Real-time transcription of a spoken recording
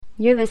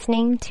You're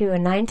listening to a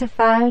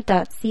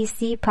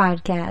 9to5.cc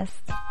podcast.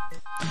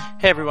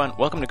 Hey everyone,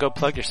 welcome to Go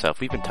Plug Yourself.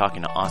 We've been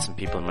talking to awesome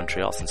people in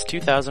Montreal since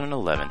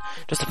 2011.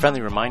 Just a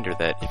friendly reminder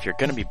that if you're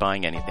going to be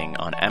buying anything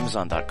on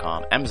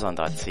Amazon.com,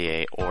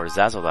 Amazon.ca, or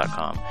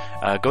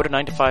Zazzle.com, go to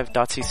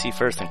 9to5.cc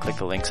first and click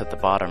the links at the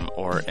bottom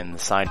or in the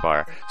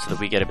sidebar so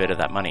that we get a bit of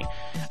that money.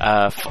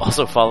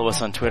 Also follow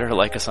us on Twitter,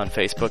 like us on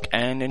Facebook,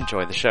 and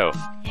enjoy the show.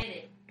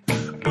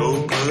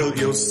 Go plug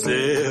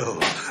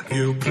yourself,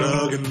 you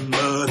plugging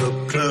mother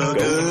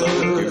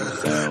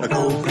plugger.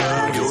 Go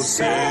plug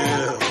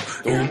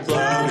yourself, you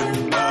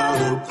plugging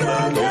mother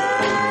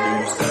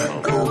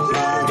plugger. Go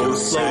plug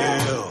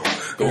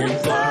yourself, you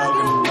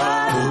plugging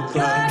mother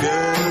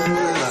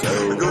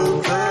plugger.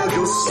 Go plug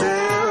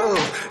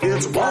yourself,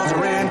 it's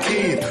Walter and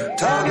Keith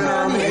talking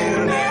on the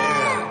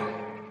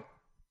internet.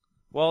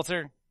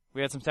 Walter,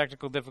 we had some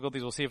technical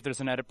difficulties. We'll see if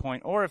there's an edit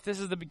point or if this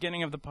is the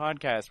beginning of the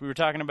podcast. We were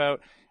talking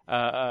about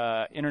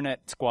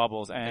internet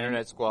squabbles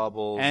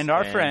and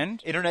our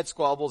friend internet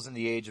squabbles in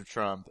the age of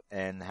Trump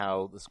and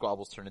how the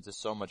squabbles turn into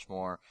so much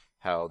more,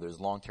 how there's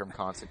long-term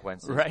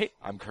consequences. Right.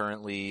 I'm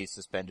currently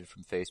suspended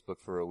from Facebook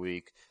for a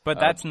week. But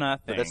that's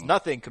nothing. But that's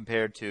nothing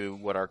compared to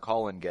what our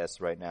call-in guest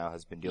right now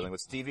has been dealing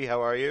with. Stevie,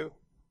 how are you?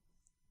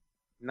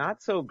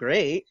 Not so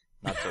great.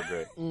 Not so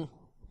great.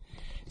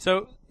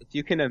 So, if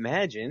you can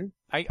imagine.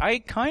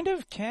 I kind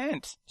of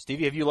can't.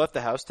 Stevie, have you left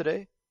the house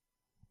today?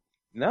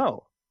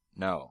 No.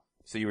 No.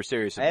 So you were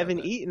serious about I haven't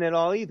that. eaten at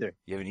all either.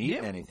 You haven't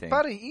eaten anything?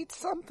 Buddy, eat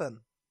something.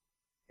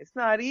 It's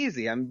not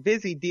easy. I'm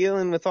busy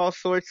dealing with all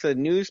sorts of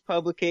news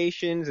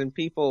publications and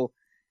people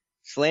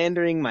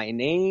slandering my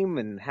name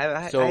and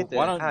why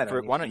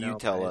don't you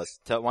tell us?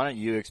 Why don't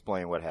you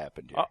explain what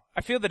happened here?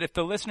 I feel that if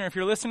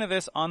you're listening to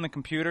this on the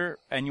computer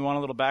and you want a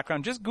little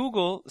background, just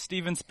Google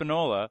Steven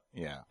Spinola.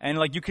 Yeah. And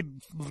you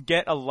could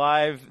get a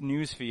live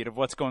news feed of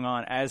what's going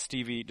on as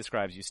Stevie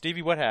describes you.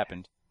 Stevie, what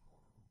happened?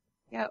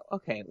 Yeah,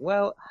 okay.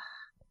 Well,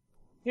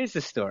 here's the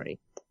story.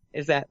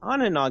 Is that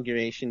on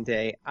Inauguration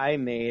Day, I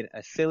made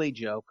a silly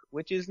joke,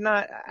 which is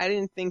I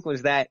didn't think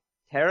was that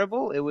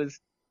terrible. It was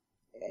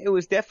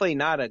definitely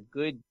not a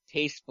good,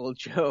 tasteful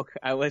joke.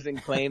 I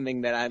wasn't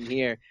claiming that I'm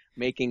here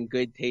making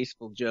good,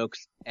 tasteful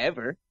jokes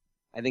ever.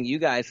 I think you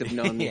guys have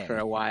known me for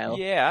a while.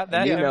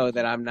 Yeah. You know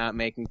that I'm not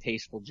making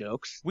tasteful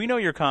jokes. We know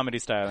your comedy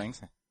stylings.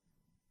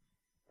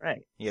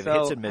 Right. Yeah, the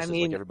hits and misses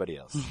like everybody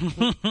else.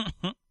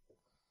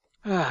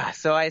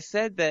 So I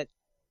said that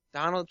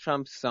Donald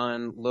Trump's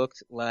son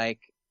looked like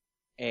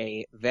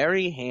a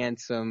very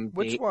handsome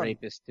date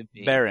rapist to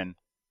be. Barron.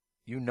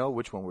 You know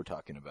which one we're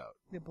talking about.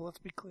 Yeah, but let's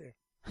be clear.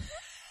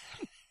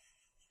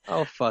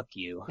 Oh, fuck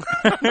you.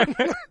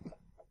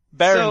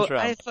 Barron so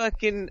Trump.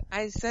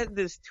 I said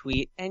this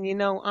tweet,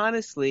 and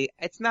honestly,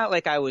 it's not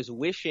like I was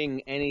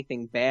wishing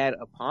anything bad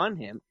upon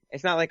him.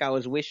 It's not like I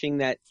was wishing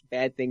that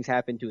bad things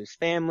happen to his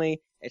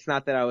family. It's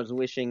not that I was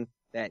wishing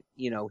that,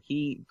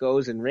 he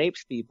goes and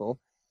rapes people.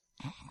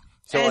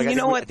 So, and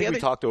I think we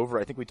talked over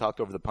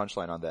the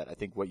punchline on that. I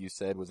think what you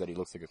said was that he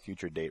looks like a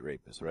future date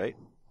rapist, right?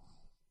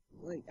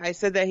 I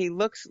said that he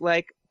looks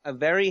like a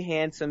very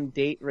handsome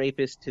date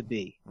rapist to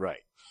be. Right.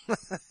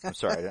 I'm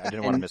sorry, I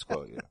didn't want to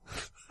misquote you.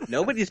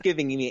 Nobody's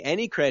giving me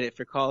any credit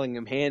for calling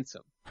him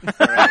handsome.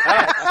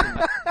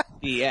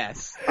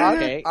 BS.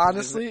 Okay.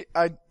 Honestly,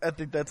 I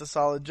think that's a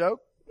solid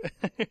joke.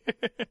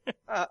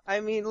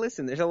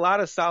 Listen, there's a lot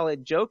of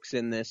solid jokes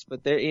in this,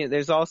 but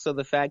there's also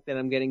the fact that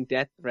I'm getting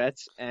death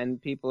threats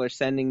and people are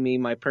sending me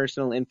my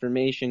personal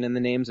information and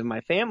the names of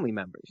my family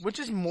members. Which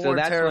is more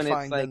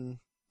terrifying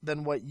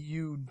than what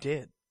you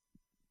did.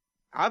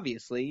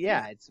 Obviously,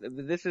 yeah.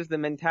 This is the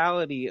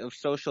mentality of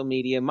social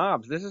media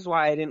mobs. This is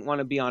why I didn't want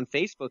to be on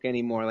Facebook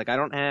anymore. I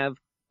don't have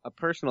a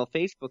personal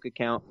Facebook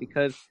account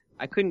because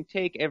I couldn't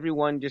take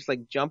everyone just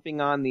jumping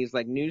on these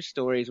news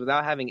stories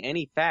without having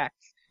any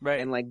facts. Right.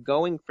 And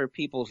going for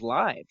people's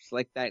lives.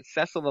 That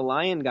Cecil the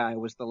Lion guy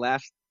was the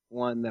last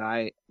one that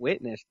I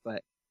witnessed,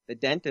 but the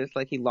dentist,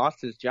 he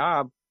lost his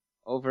job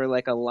over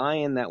a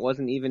lion that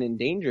wasn't even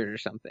endangered or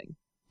something.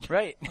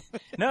 Right.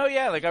 No,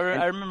 yeah,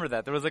 I remember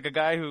that. There was a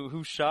guy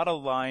who shot a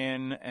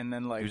lion and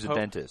then he was a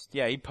dentist.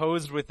 Yeah, he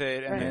posed with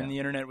it and then the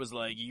internet was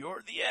like,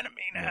 "You're the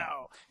enemy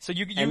now." Yeah. So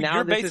and now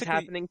you're this basically is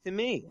happening to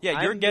me.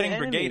 Yeah, you're I'm getting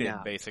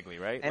brigaded basically,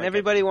 right? And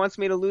everybody wants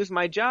me to lose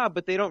my job,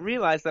 but they don't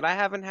realize that I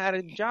haven't had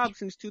a job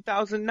since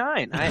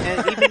 2009.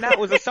 And even that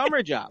was a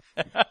summer job.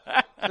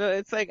 So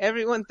it's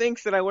everyone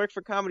thinks that I work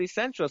for Comedy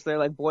Central. So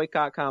they're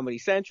boycott Comedy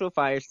Central,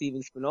 fire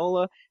Steven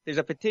Spinola. There's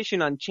a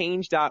petition on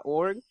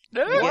change.org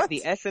to get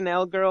the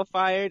SNL girl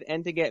fired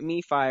and to get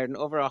me fired. And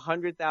over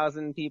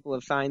 100,000 people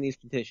have signed these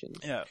petitions.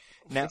 Yeah.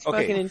 Now, it's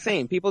fucking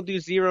insane. People do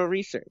zero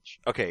research.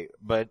 Okay,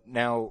 but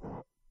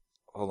now,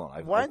 hold on.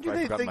 I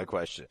forgot my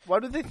question. Why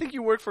do they think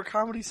you work for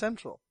Comedy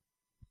Central?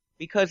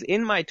 Because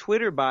in my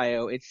Twitter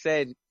bio, it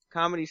said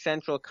Comedy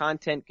Central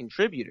content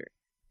contributor.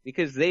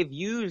 Because they've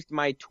used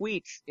my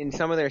tweets in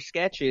some of their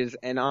sketches,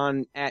 and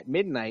at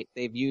midnight,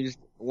 they've used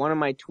one of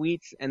my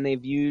tweets, and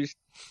they've used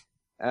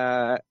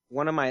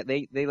one of my,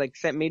 they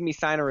made me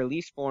sign a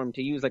release form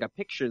to use like a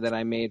picture that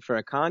I made for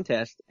a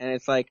contest. And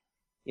it's like,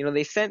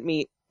 they sent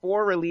me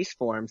 4 release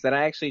forms that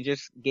I actually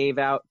just gave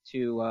out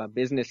to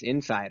Business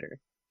Insider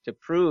to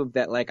prove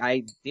that like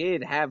I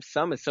did have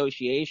some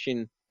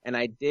association and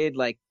I did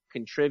like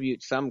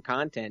contribute some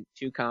content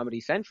to Comedy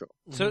Central.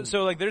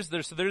 So like there's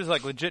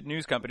like legit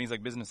news companies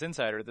like Business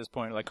Insider at this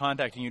point like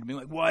contacting you to be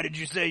like, why did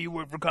you say you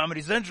work for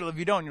Comedy Central if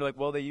you don't? And you're like,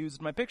 well, they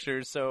used my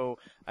pictures, so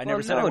I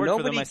never said I worked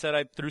for them. I said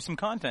I threw some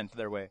content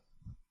their way.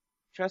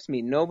 Trust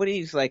me,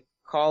 nobody's like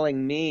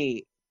calling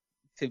me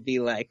to be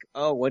like,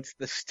 oh, what's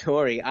the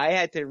story? I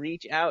had to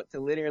reach out to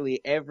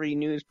literally every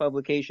news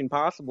publication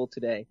possible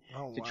today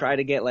to try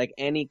to get like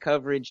any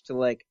coverage to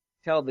like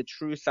tell the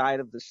true side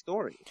of the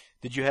story.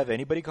 Did you have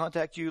anybody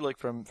contact you like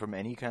from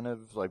any kind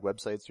of like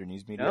websites or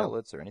news media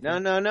outlets or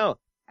anything? No.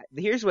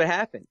 Here's what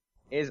happened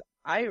is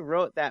I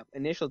wrote that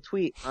initial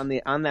tweet on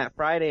that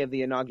Friday of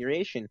the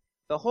inauguration.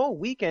 The whole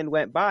weekend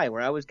went by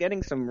where I was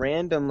getting some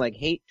random like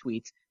hate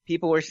tweets.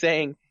 People were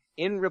saying,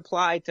 in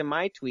reply to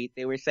my tweet,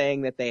 they were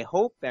saying that they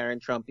hope Barron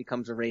Trump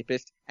becomes a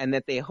rapist and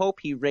that they hope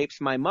he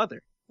rapes my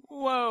mother.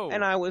 Whoa.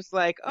 And I was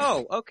like,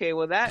 oh, okay,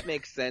 well that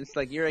makes sense.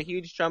 Like you're a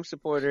huge Trump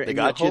supporter they and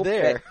got you hope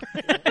there.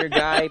 that your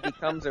guy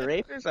becomes a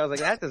rapist. I was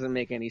like, that doesn't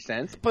make any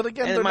sense. But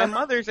again, and my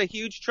mother's a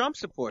huge Trump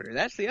supporter.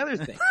 That's the other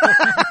thing.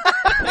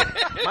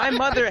 My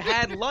mother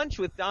had lunch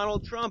with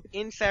Donald Trump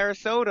in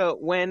Sarasota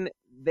when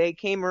they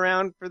came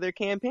around for their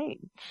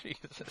campaign.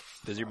 Jesus.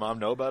 Does your mom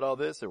know about all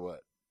this or what?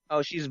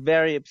 Oh, she's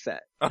very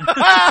upset. And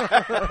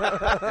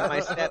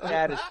my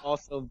stepdad is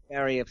also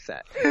very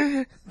upset.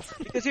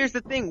 Because here's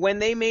the thing, when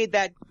they made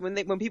that,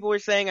 when people were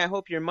saying, I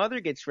hope your mother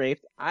gets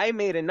raped, I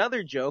made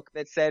another joke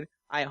that said,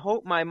 I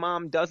hope my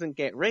mom doesn't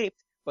get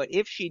raped, but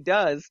if she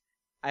does,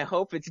 I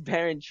hope it's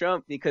Barron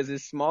Trump because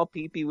his small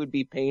pee-pee would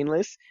be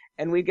painless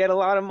and we'd get a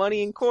lot of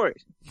money in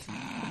court.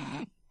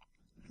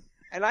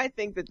 And I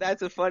think that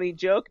that's a funny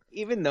joke,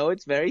 even though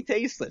it's very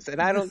tasteless, and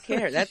I don't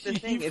care. That's the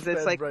thing, is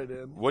it's like, right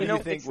what do you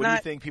think? What do you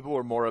think people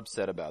were more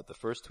upset about, the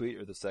first tweet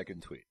or the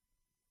second tweet?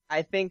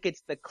 I think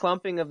it's the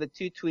clumping of the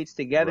 2 tweets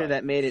together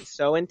that made it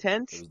so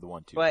intense. It was the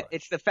 1-2 but punch.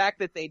 it's the fact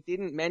that they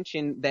didn't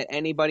mention that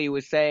anybody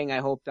was saying, I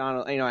hope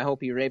I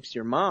hope he rapes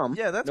your mom.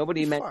 Yeah, that's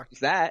nobody mentions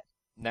that.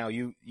 Now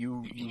you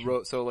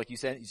wrote, so like you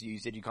said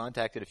you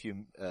contacted a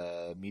few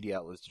media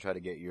outlets to try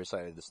to get your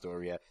side of the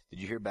story. Yeah. Did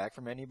you hear back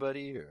from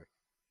anybody or?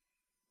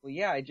 Well,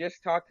 yeah, I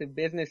just talked to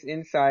Business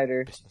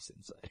Insider.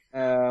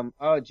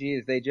 Oh,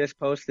 geez, they just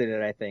posted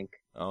it, I think.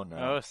 Oh, no.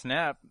 Oh,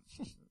 snap.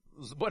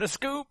 What a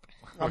scoop.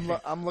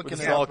 I'm looking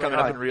at it all coming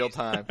up in real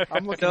time.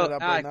 I'm looking it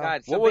up right now.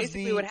 God. So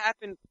basically what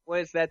happened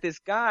was that this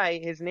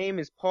guy, his name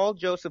is Paul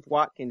Joseph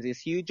Watkins. He's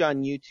huge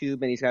on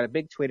YouTube, and he's got a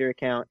big Twitter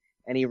account,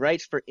 and he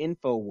writes for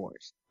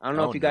InfoWars. I don't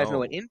know if you guys know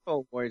what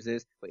InfoWars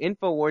is, but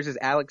InfoWars is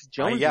Alex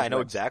Jones. Yeah, I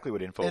know exactly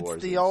what InfoWars is.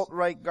 It's the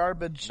alt-right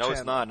garbage No, channel.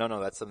 it's not. No,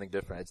 that's something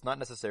different. It's not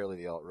necessarily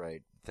the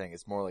alt-right thing.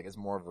 It's more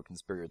of a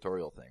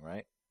conspiratorial thing,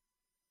 right?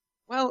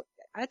 Well,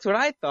 that's what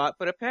I thought,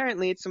 but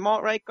apparently it's some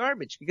alt-right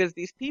garbage because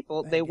these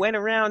people, they went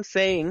around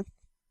saying,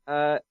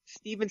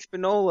 Steven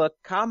Spinola,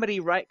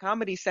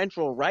 Comedy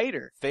Central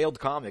writer. Failed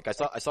comic.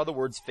 I saw the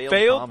words failed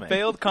comic.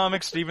 Failed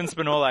comic Steven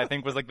Spinola, I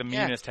think, was like the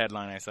meanest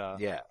headline I saw.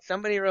 Yeah.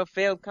 Somebody wrote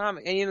failed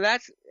comic. And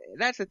that's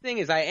the thing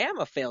is I am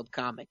a failed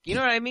comic. You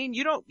know what I mean?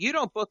 You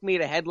don't book me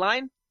to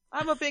headline.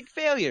 I'm a big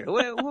failure.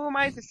 Who am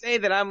I to say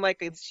that I'm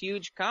like a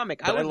huge comic?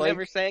 I was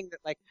never saying that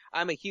like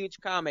I'm a huge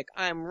comic.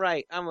 I'm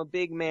right. I'm a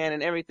big man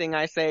and everything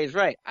I say is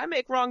right. I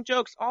make wrong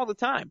jokes all the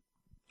time.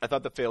 I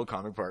thought the failed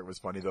comic part was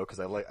funny though, because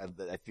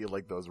I feel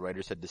like those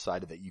writers had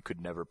decided that you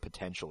could never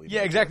potentially.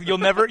 Yeah, exactly. You'll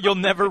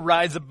never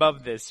rise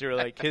above this. You're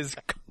like his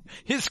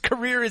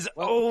career is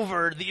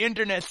over. The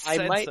internet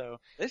said so.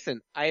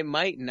 Listen, I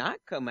might not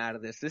come out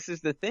of this. This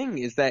is the thing: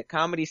 is that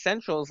Comedy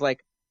Central's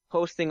like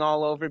posting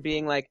all over,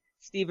 being like,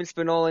 Steven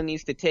Spinola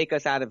needs to take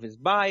us out of his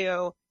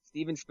bio.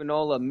 Steven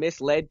Spinola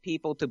misled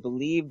people to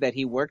believe that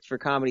he worked for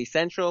Comedy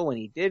Central when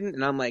he didn't.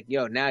 And I'm like,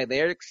 yo, now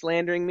they're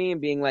slandering me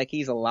and being like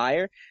he's a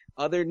liar.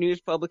 Other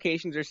news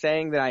publications are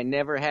saying that I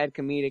never had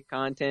comedic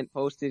content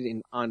posted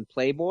on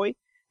Playboy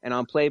and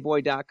on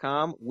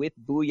Playboy.com with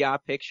Booyah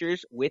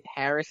Pictures, with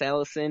Harris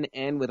Ellison,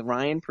 and with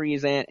Ryan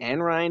Prezant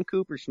and Ryan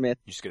Coopersmith.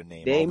 You're just gonna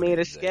name they made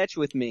a sketch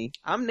with me.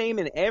 I'm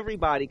naming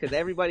everybody because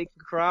everybody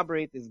can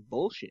corroborate this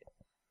bullshit.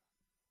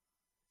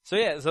 So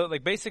yeah, so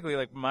like basically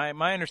like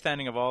my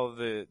understanding of all of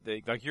the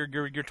like your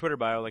Twitter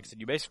bio, like I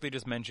said, you basically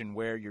just mentioned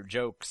where your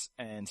jokes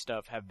and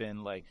stuff have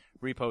been like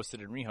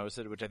reposted and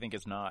rehosted, which I think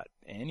is not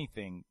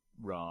anything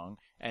wrong.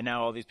 And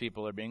now all these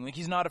people are being like,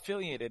 he's not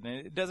affiliated,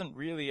 and it doesn't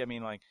really. I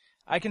mean, like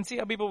I can see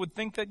how people would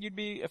think that you'd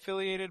be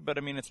affiliated, but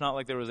I mean, it's not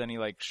like there was any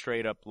like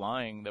straight up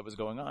lying that was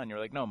going on. You're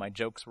like, no, my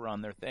jokes were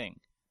on their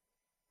thing.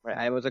 Right,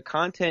 I was a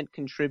content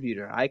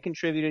contributor. I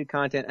contributed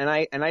content, and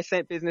I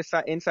sent Business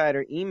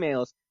Insider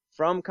emails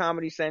from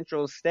Comedy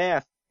Central's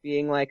staff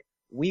being like,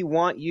 we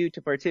want you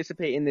to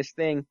participate in this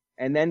thing,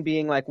 and then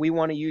being like, we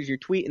want to use your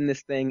tweet in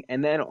this thing,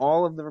 and then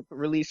all of the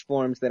release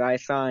forms that I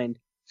signed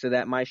so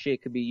that my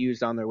shit could be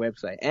used on their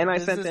website. And I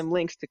sent them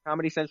links to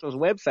Comedy Central's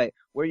website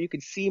where you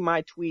could see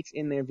my tweets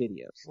in their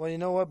videos. Well, you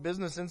know what?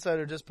 Business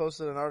Insider just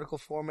posted an article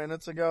 4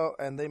 minutes ago,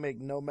 and they make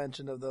no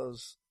mention of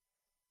those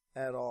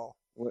at all.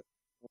 What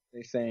are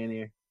they saying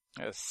here?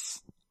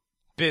 Yes.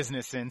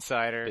 Business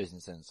Insider.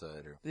 Business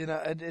Insider. You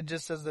know, it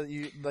just says that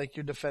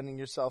you're defending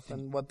yourself,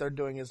 and what they're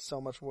doing is so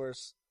much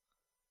worse.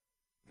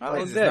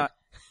 So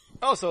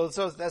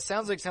that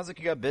sounds like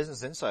you got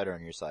Business Insider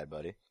on your side,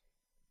 buddy.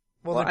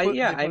 Well,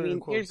 I mean,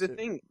 here's the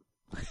thing,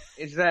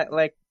 is that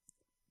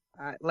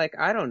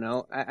I don't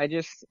know, I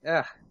just,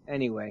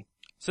 anyway.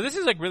 So this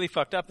is like really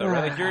fucked up though,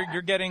 right? Like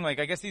you're getting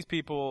like, I guess these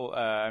people,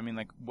 I mean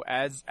like,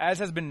 as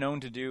has been known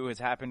to do, has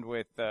happened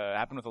with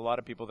a lot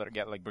of people that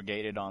get like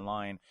brigaded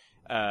online.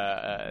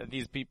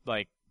 These people,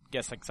 like,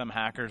 guess like some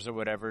hackers or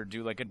whatever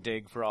do like a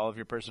dig for all of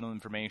your personal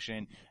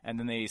information, and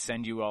then they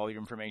send you all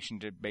your information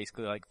to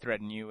basically like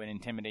threaten you and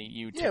intimidate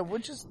you. Yeah,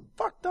 which is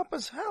fucked up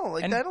as hell.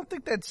 Like, I don't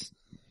think that's,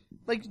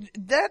 like,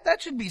 that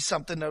should be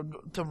something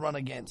to run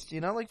against, you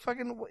know? Like,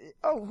 fucking,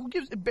 who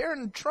gives,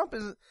 Barron Trump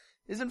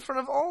is in front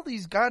of all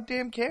these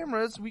goddamn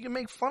cameras. We can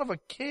make fun of a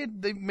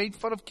kid. They made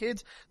fun of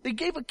kids. They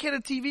gave a kid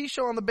a TV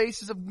show on the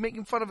basis of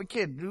making fun of a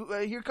kid.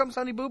 Here Comes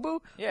Honey Boo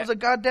Boo. Yeah. It was a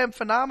goddamn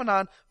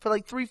phenomenon for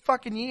like 3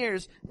 fucking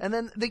years. And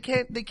then they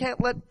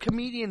can't let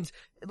comedians,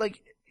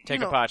 like,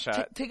 take a pot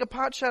shot. Take a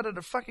pot shot at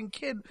a fucking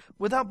kid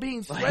without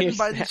being threatened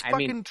by these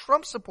fucking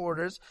Trump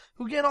supporters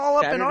who get all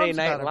up in arms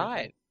about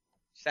everything.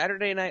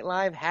 Saturday Night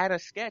Live had a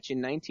sketch in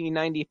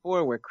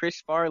 1994 where Chris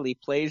Farley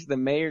plays the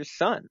mayor's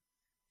son.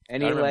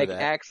 And he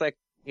acts like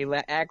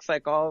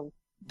all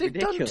They've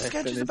ridiculous. Done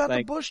sketches about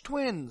the Bush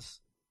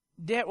twins.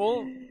 Yeah,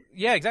 well,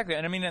 yeah, exactly.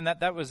 And I mean, and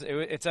that was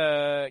it's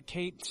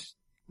Kate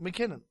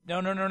McKinnon.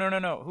 No.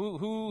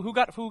 Who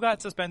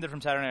got suspended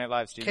from Saturday Night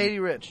Live, Steve? Katie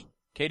Rich.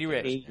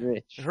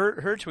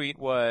 Her tweet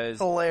was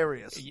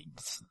hilarious.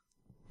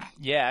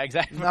 Yeah,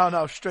 exactly.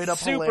 No, straight up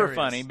super hilarious.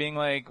 funny, being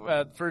like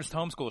first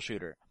homeschool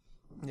shooter.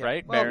 Yeah.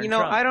 Right? Well, Barron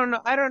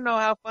Trump. I don't know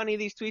how funny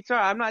these tweets are.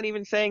 I'm not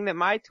even saying that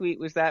my tweet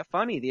was that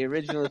funny, the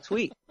original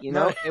tweet. You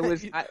know, it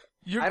was,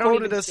 you're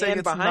quoted as saying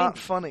it's not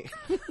funny.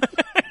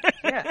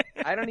 Yeah,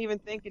 I don't even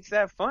think it's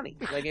that funny.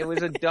 Like, it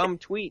was a dumb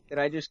tweet that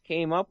I just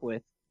came up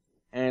with.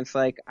 And it's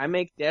like, I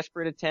make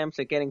desperate attempts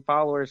at getting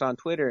followers on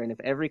Twitter, and if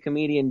every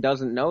comedian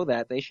doesn't know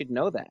that, they should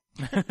know that.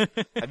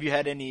 Have you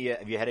had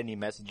any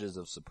messages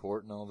of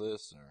support in all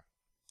this, or?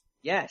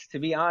 Yes, to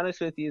be honest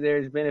with you,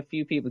 there's been a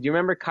few people. Do you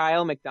remember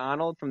Kyle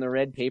McDonald from the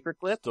Red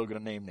Paperclip? Still gonna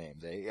name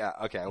names, eh? Yeah,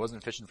 okay, I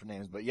wasn't fishing for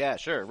names, but yeah,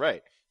 sure,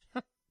 right.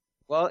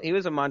 Well, he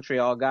was a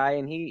Montreal guy,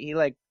 and he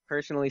like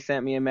personally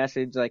sent me a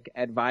message like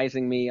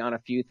advising me on a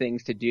few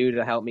things to do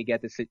to help me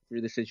get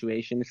through the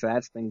situation, so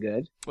that's been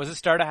good. Was it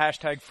start a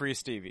hashtag Free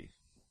Stevie?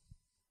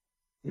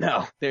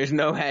 No, there's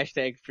no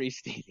hashtag Free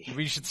Stevie.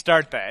 We should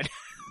start that.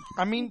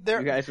 I mean,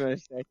 you guys want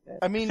to start that?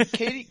 I mean,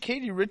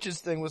 Katie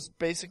Rich's thing was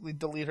basically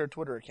delete her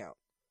Twitter account.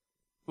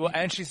 Well,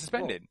 and she's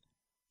suspended.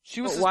 She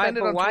was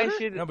suspended on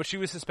Twitter? No, but she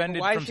was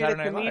suspended from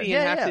Saturday Night Live. Why should a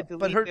comedian have to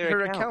delete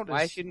their account?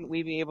 Why shouldn't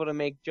we be able to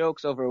make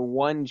jokes over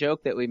one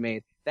joke that we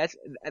made?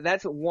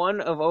 That's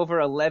one of over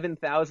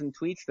 11,000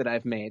 tweets that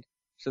I've made.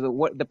 So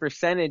the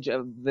percentage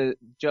of the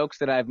jokes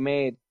that I've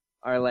made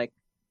are like,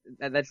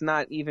 that's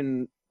not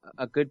even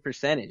a good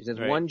percentage. There's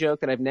one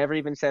joke that I've never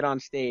even said on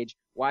stage.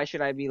 Why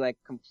should I be like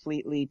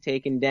completely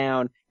taken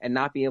down and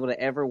not be able to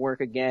ever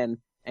work again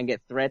and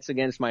get threats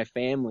against my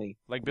family?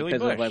 Like Billy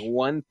because Bush. of like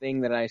one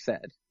thing that I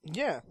said.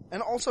 Yeah.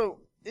 And also,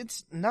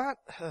 it's not,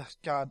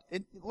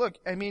 look,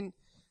 I mean,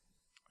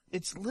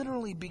 it's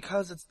literally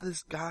because it's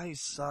this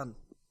guy's son.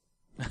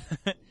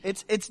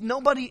 It's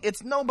nobody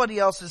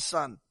else's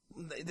son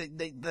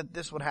that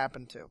this would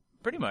happen to.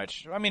 Pretty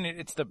much. I mean,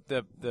 it's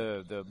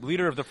the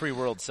leader of the free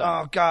world son.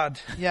 Oh God,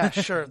 yeah,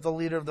 sure, the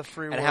leader of the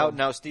free world. And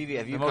now, Stevie,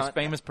 have you the most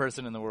famous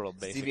person in the world?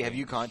 Basically, Stevie, have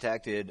you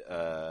contacted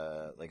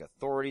like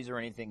authorities or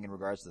anything in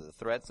regards to the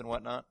threats and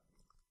whatnot?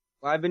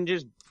 Well,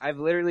 I've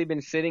literally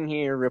been sitting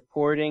here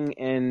reporting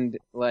and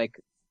like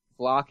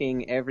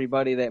blocking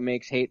everybody that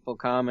makes hateful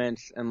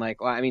comments and like,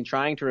 well, I mean,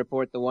 trying to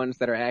report the ones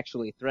that are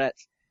actually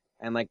threats,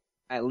 and like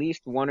at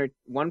least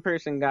one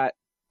person got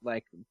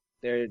like.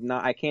 They're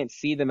not, I can't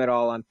see them at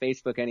all on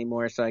Facebook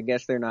anymore, so I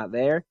guess they're not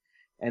there.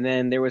 And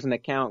then there was an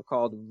account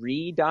called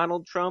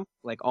Donald Trump,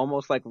 like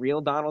almost like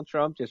real Donald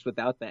Trump, just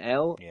without the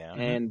L. Yeah.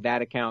 And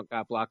that account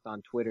got blocked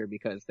on Twitter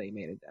because they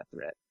made a death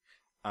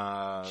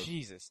threat.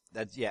 Jesus.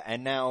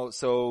 And now,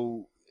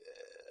 so,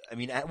 I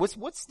mean,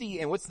 what's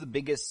the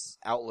biggest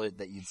outlet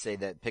that you'd say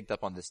that picked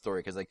up on this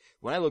story? Cause like,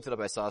 when I looked it up,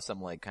 I saw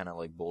some like kind of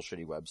like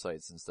bullshitty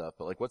websites and stuff,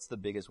 but like, what's the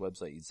biggest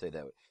website you'd say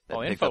that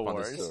picked up on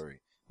this story?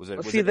 Was it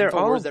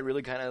InfoWars that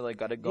really kind of like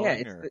got it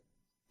going? Yeah,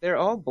 they're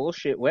all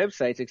bullshit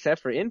websites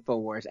except for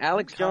InfoWars.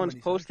 Alex Jones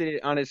posted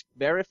it on his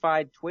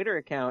verified Twitter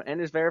account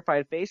and his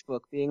verified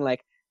Facebook being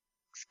like,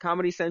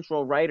 Comedy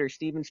Central writer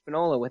Steven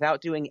Spinola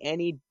without doing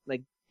any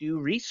like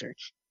due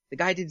research. The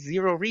guy did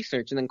zero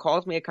research and then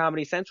calls me a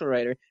Comedy Central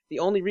writer. The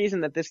only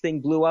reason that this thing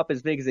blew up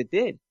as big as it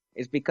did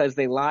is because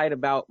they lied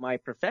about my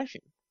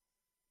profession.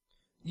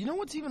 You know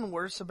what's even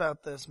worse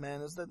about this,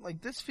 man, is that,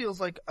 like, this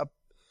feels like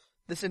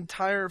this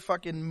entire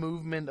fucking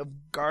movement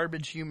of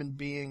garbage human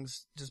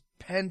beings just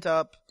pent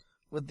up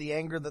with the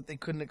anger that they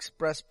couldn't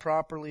express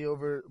properly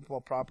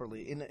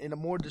in a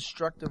more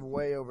destructive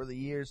way over the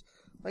years.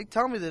 Like,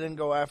 tell me they didn't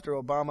go after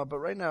Obama, but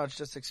right now it's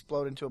just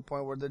exploding to a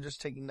point where they're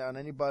just taking down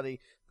anybody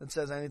that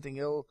says anything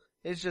ill.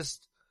 It's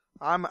just,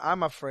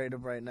 I'm afraid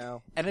of right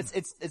now. And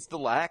it's the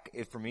lack,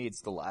 for me,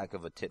 it's the lack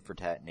of a tit for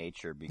tat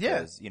nature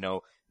because, you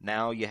know,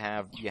 now you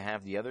have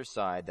the other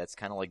side that's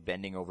kind of like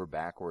bending over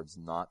backwards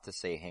not to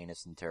say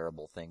heinous and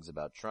terrible things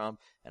about Trump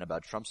and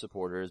about Trump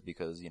supporters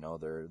because, you know,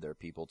 they're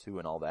people too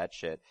and all that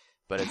shit.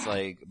 But it's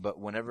like, but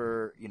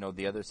whenever, you know,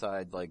 the other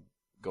side, like,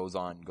 goes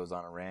on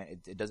a rant,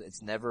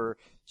 it's never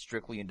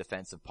strictly in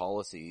defense of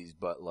policies,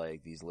 but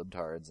like these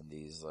libtards and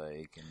these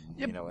like, and,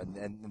 you know,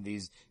 and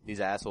these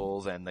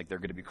assholes and like they're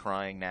gonna be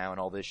crying now and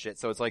all this shit.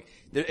 So it's like,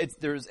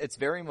 it's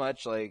very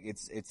much like,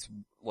 it's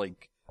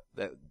like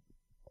that,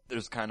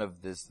 there's kind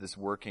of this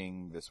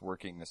working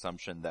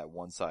assumption that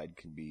one side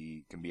can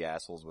be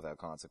assholes without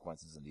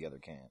consequences and the other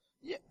can't.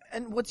 Yeah,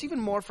 and what's even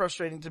more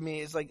frustrating to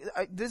me is like,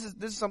 this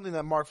is something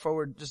that Mark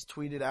Forward just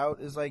tweeted out,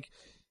 is like,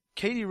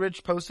 Katie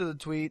Rich posted a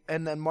tweet,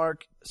 and then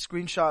Mark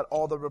screenshot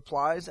all the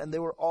replies, and they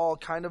were all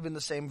kind of in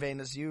the same vein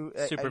as you.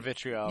 Super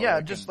vitriolic.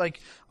 Yeah, just like,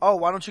 oh,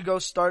 why don't you go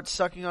start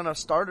sucking on a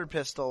starter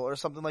pistol or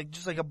something, like,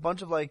 just like a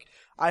bunch of like,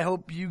 I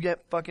hope you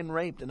get fucking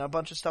raped, and a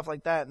bunch of stuff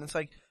like that. And it's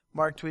like,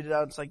 Mark tweeted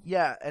out, it's like,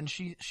 yeah, and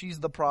she's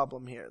the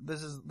problem here.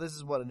 This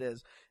is what it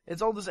is.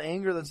 It's all this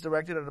anger that's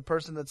directed at a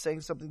person that's saying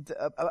something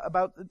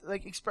about,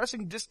 like,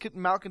 expressing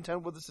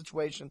malcontent with the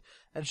situation.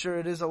 And sure,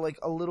 it is a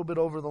little bit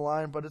over the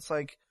line, but it's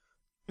like,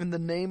 in the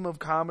name of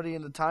comedy,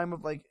 in the time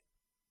of like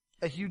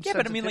a huge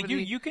but I mean, like,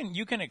 sensitivity.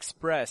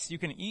 you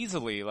can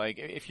easily, like,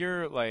 if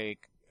you're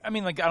like, I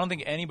mean, like, I don't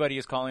think anybody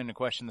is calling into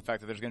question the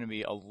fact that there's going to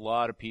be a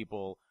lot of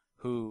people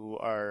who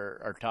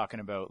are talking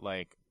about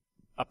like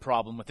a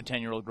problem with a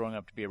 10-year-old growing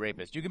up to be a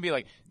rapist. You can be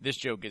like, this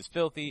joke is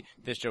filthy,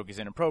 this joke is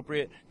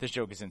inappropriate, this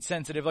joke is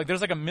insensitive. Like,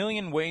 there's like a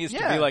million ways to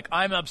be like,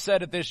 I'm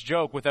upset at this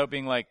joke without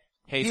being like,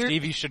 hey,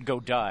 Stevie should go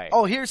die.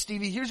 Oh, here,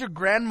 Stevie, here's your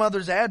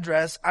grandmother's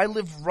address. I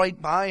live right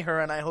by her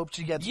and I hope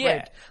she gets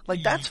raped.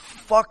 Like, that's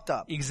fucked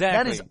up.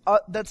 Exactly.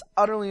 That's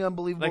utterly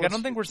unbelievable. Like, I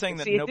don't think we're saying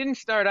that. See, it didn't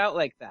start out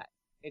like that.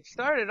 It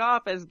started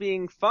off as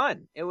being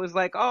fun. It was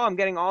like, oh, I'm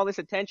getting all this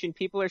attention.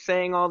 People are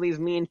saying all these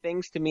mean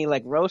things to me,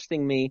 like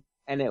roasting me.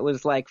 And it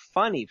was like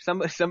funny.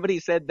 Somebody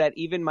said that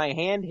even my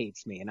hand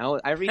hates me. And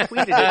I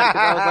retweeted it because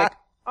I was like,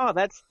 oh,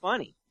 that's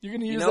funny. You're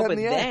going to use that in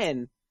the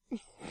end.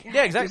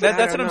 Yeah, exactly.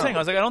 That's what I'm saying. I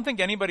was like, I don't think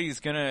anybody's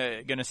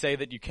gonna say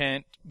that you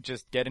can't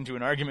just get into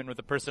an argument with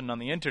a person on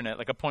the internet,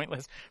 like a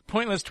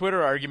pointless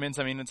Twitter arguments.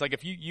 I mean, it's like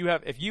if you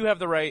have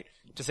the right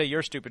to say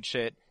your stupid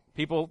shit,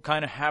 people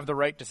kind of have the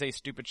right to say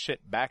stupid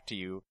shit back to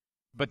you.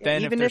 But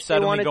then if they're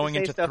suddenly going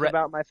into stuff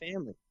about my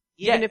family.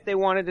 Even if they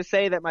wanted to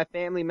say that my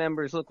family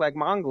members look like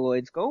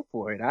mongoloids, go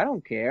for it. I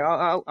don't care.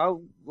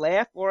 I'll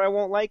laugh or I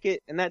won't like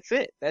it, and that's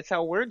it. That's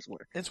how words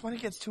work. It's when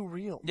it gets too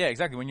real. Yeah,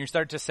 exactly. When you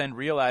start to send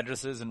real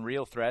addresses and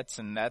real threats,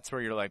 and that's where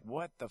you're like,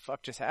 what the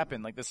fuck just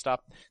happened? Like, this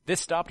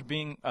stopped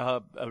being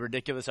a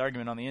ridiculous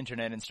argument on the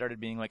internet and started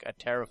being like a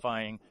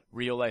terrifying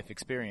real life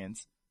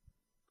experience.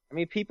 I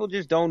mean, people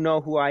just don't know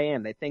who I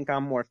am. They think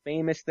I'm more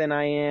famous than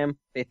I am.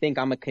 They think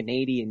I'm a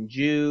Canadian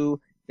Jew.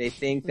 They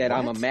think that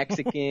I'm a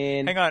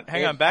Mexican. Hang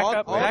on. Back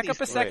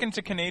up a second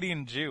to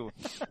Canadian Jew.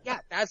 Yeah,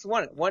 that's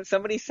one.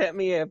 Somebody sent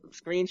me a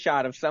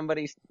screenshot of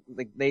somebody's,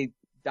 like,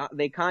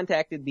 they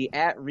contacted the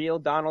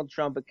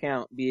 @RealDonaldTrump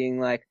account being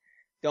like,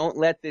 don't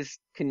let this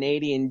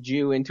Canadian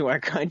Jew into our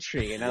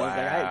country. And I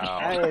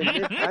was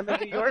like, I'm a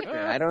New Yorker.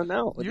 I don't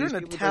know. You're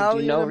an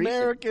Italian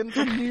American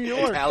from New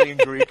York. Italian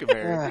Greek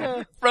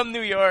American. From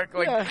New York.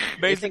 Like,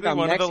 basically I'm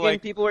one Mexican. of the,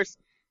 like, people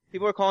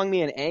were calling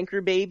me an anchor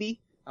baby.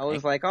 I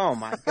was like, oh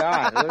my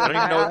God.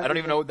 I don't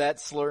even know what that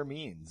slur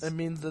means. It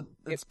means that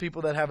it's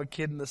people that have a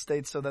kid in the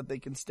States so that they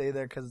can stay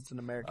there because it's an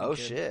American kid.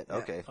 Shit. Yeah.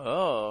 Okay.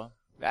 Oh.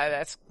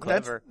 That's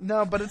clever.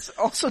 No, but it's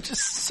also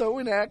just so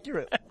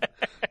inaccurate.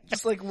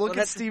 Just like, look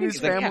at Stevie's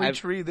family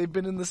tree. They've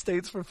been in the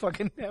States for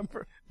fucking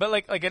ever. But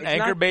like an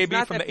anchor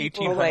baby from the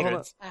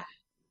 1800s.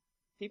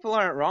 People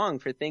aren't wrong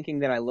for thinking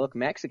that I look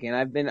Mexican.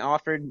 I've been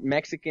offered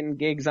Mexican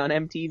gigs on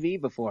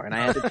MTV before, and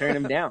I had to turn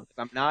them down because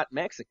I'm not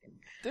Mexican.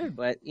 Dude.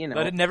 But, you know.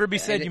 Let it never be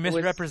said you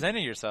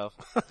misrepresented yourself.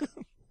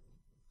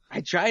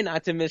 I try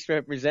not to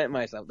misrepresent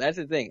myself. That's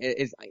the thing.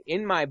 Is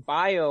in my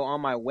bio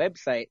on my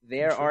website,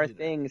 there are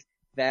things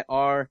that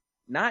are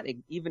not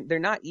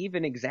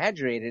even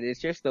exaggerated. It's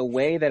just the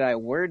way that I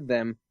word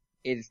them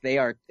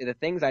the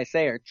things I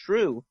say are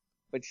true,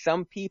 but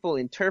some people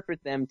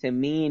interpret them to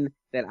mean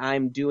that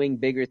I'm doing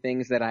bigger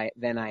things than I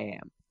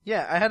am.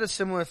 Yeah, I had a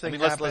similar thing. I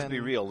mean, let's be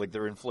real. Like,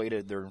 they're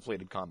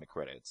inflated comic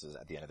credits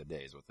at the end of the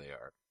day is what they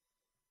are.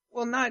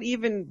 Well, not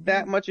even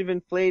that much of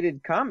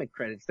inflated comic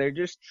credits. They're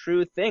just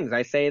true things.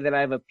 I say that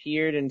I've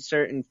appeared in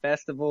certain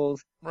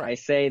festivals. Right. I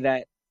say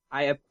that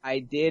I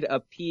did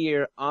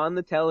appear on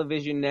the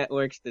television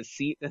networks, the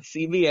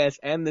CBS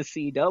and the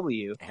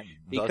CW,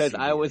 because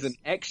I was an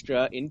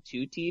extra in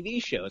 2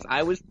 TV shows.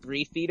 I was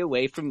 3 feet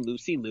away from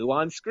Lucy Liu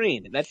on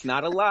screen. That's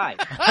not a lie.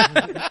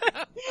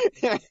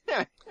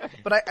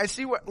 But I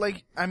see what,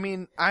 like, I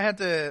mean, I had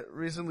to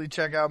recently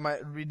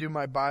redo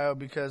my bio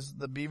because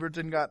the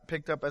Beaverton got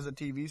picked up as a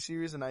TV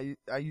series, and I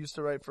used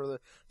to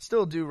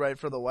still do write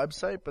for the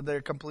website, but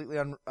they're completely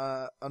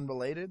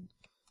unrelated.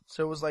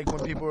 So it was like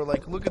when people were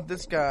like, look at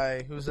this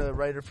guy who's a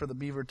writer for the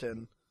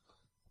Beaverton.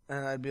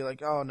 And I'd be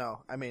like, oh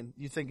no, I mean,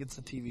 you think it's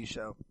a TV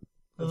show.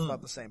 That's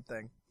not the same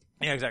thing.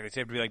 Yeah, exactly. So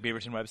you have to be like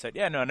Beaverton website.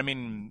 Yeah, no, and I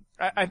mean,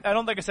 I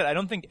don't, like I said, I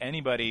don't think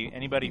anybody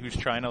who's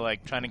trying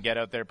to get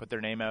out there, put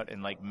their name out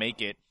and like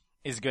make it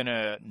is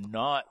gonna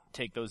not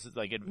take those,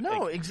 like,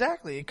 no,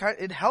 exactly.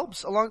 It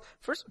helps along.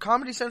 First,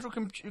 Comedy Central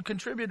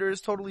contributor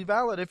is totally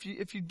valid.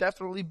 If you've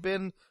definitely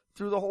been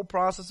through the whole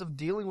process of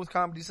dealing with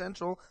Comedy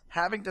Central,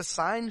 having to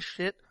sign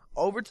shit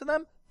over to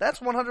them,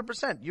 that's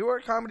 100%. You are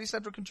a Comedy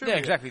Central contributor. Yeah,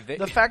 exactly.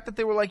 The fact that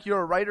they were like, you're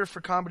a writer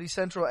for Comedy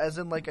Central, as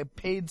in like a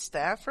paid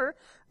staffer,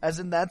 as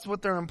in that's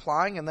what they're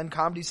implying, and then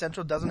Comedy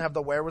Central doesn't have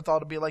the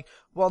wherewithal to be like,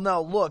 well,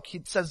 no, look,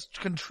 he says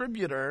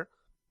contributor,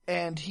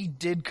 and he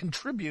did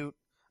contribute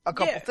a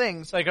couple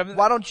things. Like,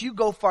 why don't you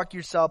go fuck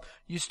yourself,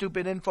 you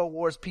stupid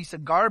InfoWars piece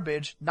of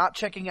garbage, not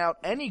checking out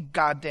any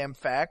goddamn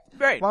fact.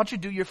 Right. Why don't you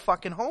do your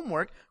fucking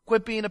homework?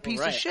 Quit being a piece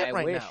of shit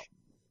now.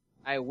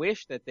 I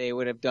wish that they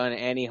would have done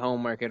any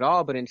homework at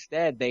all, but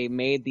instead they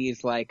made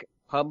these like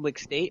public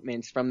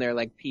statements from their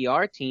like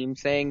PR team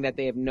saying that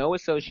they have no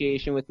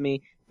association with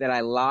me, that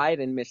I lied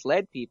and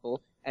misled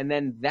people, and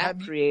then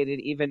that created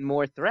even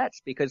more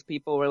threats because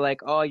people were like,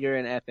 "Oh, you're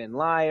an effing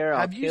liar.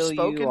 I'll kill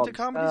you." Have you spoken to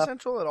Comedy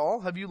Central at all?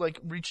 Have you like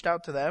reached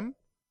out to them?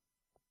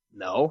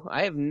 No,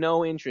 I have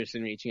no interest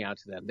in reaching out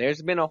to them.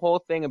 There's been a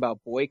whole thing about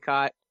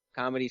boycott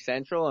Comedy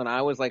Central, and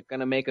I was like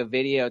gonna make a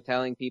video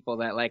telling people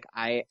that like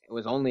I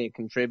was only a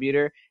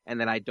contributor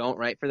and that I don't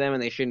write for them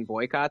and they shouldn't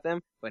boycott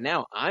them. But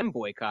now I'm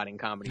boycotting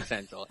Comedy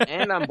Central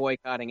and I'm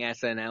boycotting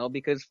SNL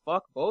because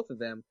fuck both of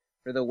them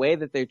for the way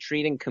that they're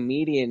treating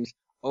comedians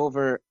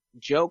over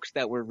jokes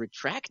that were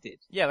retracted.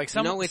 Yeah, like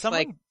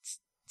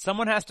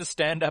someone has to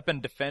stand up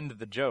and defend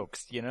the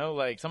jokes, you know?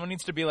 Like, someone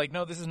needs to be like,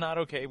 no, this is not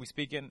okay. We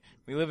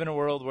live in a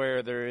world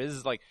where there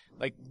is, like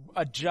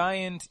a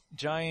giant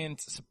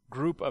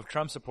group of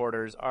Trump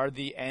supporters are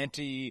the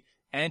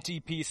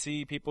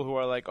anti-PC people who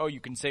are like, oh, you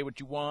can say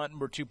what you want,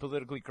 we're too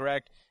politically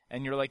correct.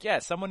 And you're like, yeah,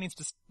 someone needs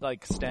to,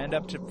 like, stand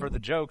up for the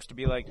jokes to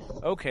be like,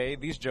 okay,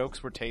 these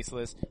jokes were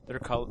tasteless, they're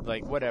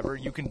like, whatever,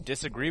 you can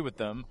disagree with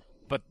them,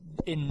 but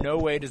in no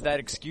way does that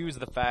excuse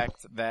the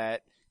fact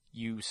that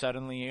you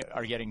suddenly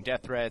are getting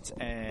death threats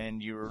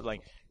and you were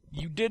like,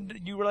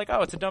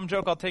 oh, it's a dumb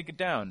joke, I'll take it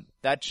down.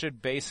 That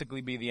should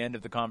basically be the end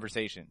of the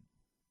conversation.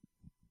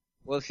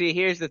 Well, see,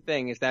 here's the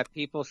thing, is that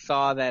people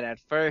saw that at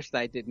first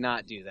I did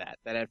not do that.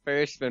 That at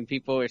first when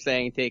people were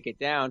saying take it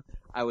down,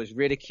 I was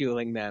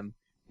ridiculing them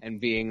and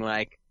being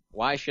like,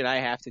 why should I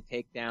have to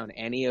take down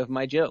any of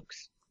my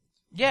jokes?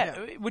 Yeah.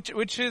 which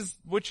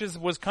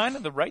was kind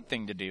of the right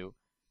thing to do.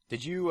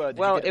 Did you?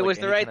 It was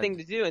the right thing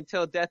to do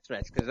until death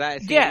threats. Because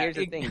here's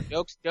the thing: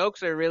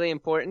 jokes are really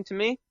important to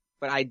me,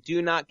 but I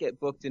do not get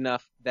booked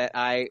enough that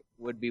I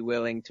would be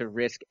willing to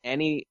risk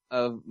any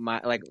of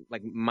my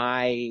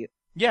my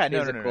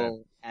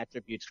physical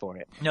attributes for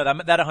it. No,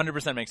 that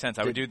 100% makes sense.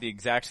 I would do the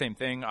exact same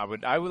thing. I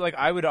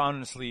would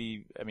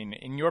honestly, I mean,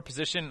 in your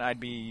position, I'd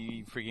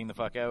be freaking the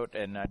fuck out,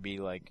 and I'd be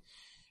like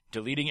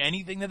deleting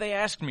anything that they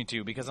asked me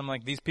to, because I'm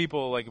like, these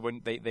people, like,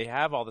 when they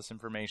have all this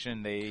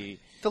information,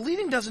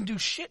 Deleting doesn't do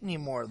shit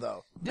anymore,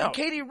 though. No.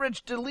 Katie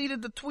Rich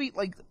deleted the tweet,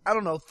 like, I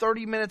don't know,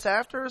 30 minutes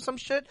after or some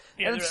shit,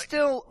 and it's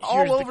still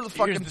all over the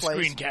fucking place.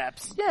 Screen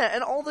caps. Yeah,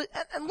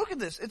 and look at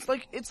this. It's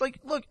like,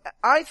 look,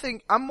 I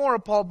think I'm more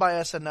appalled by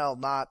SNL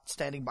not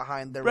standing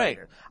behind their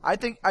writer. I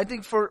think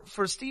for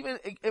Steven,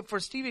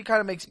 it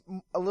kind of makes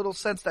a little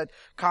sense that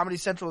Comedy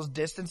Central is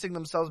distancing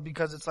themselves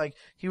because it's like,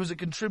 he was a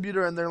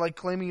contributor and they're like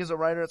claiming he's a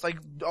writer. It's like,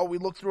 oh, we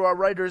look through our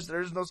writers,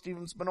 there's no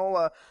Steven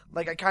Spinola.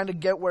 Like, I kind of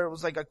get where it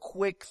was like a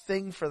quick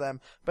thing for them.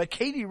 But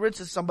Katie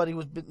Ritz is somebody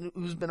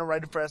who's been a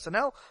writer for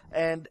SNL,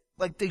 and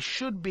like, they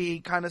should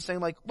be kind of saying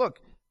like, look,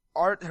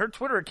 her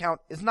Twitter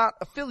account is not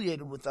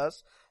affiliated with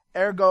us,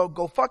 ergo,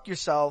 go fuck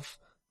yourself,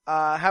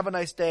 have a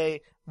nice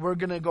day, we're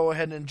gonna go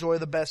ahead and enjoy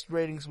the best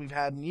ratings we've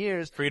had in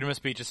years. Freedom of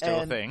speech is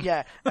still a thing.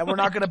 Yeah, and we're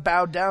not gonna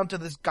bow down to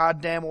this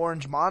goddamn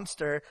orange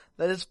monster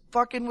that is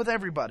fucking with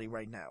everybody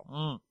right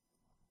now.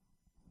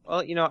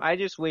 Well, I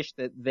just wish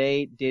that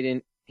they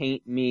didn't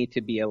paint me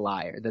to be a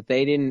liar, that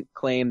they didn't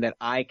claim that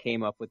I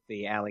came up with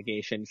the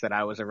allegations that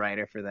I was a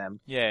writer for them.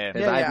 Yeah.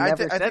 I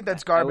think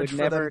that's garbage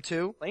for them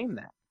too. Claim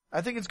that. I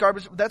think it's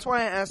garbage. That's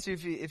why I asked you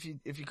if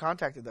you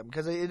contacted them,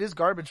 because it is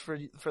garbage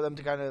for them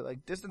to kind of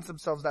like distance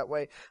themselves that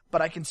way.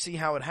 But I can see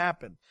how it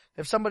happened.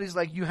 If somebody's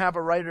like, you have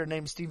a writer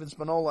named Steven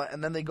Spinola,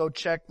 and then they go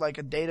check like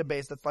a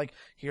database that's like,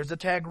 here's a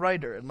tag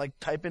writer, and like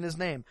type in his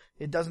name,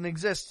 it doesn't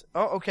exist.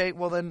 Oh, okay.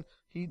 Well then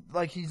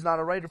he's not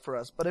a writer for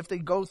us. But if they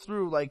go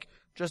through like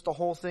just the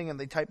whole thing and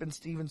they type in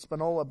Steven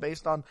Spinola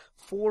based on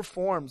 4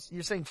 forms,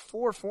 you're saying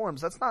 4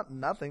 forms. That's not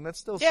nothing. That's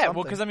still something.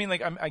 Well, because I mean,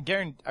 like, I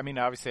guarantee. I mean,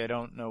 obviously, I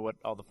don't know what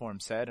all the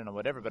forms said and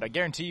whatever, but I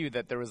guarantee you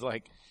that there was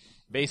like,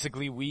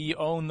 basically, we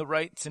own the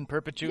rights in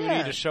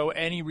perpetuity to show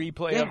any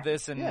replay of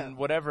this and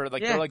whatever.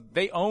 Like,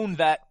 they own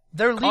that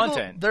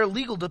content. Their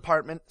legal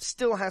department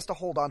still has to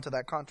hold on to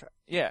that contract.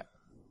 Yeah.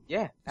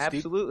 Yeah,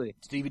 absolutely.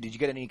 Stevie, did you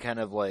get any kind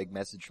of like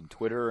message from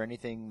Twitter or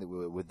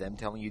anything with them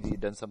telling you that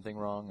you'd done something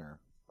wrong, or?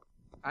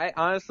 I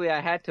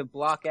had to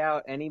block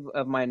out any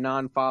of my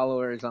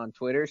non-followers on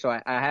Twitter, so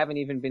I haven't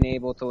even been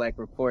able to like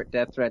report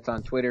death threats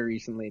on Twitter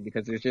recently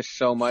because there's just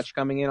so much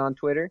coming in on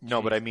Twitter.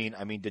 No, but I mean,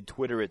 did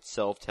Twitter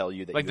itself tell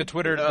you that the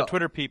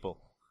Twitter people?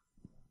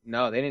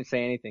 No, they didn't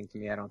say anything to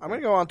me. I don't think. I'm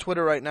gonna go on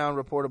Twitter right now and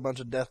report a bunch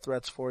of death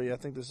threats for you. I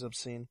think this is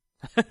obscene.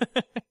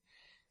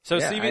 So,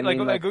 Stevie,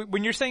 like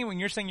when you're saying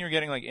you're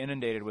getting like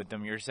inundated with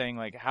them, you're saying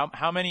like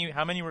how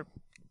many were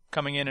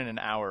coming in an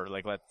hour?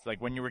 Like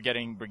when you were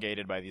getting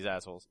brigaded by these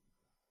assholes.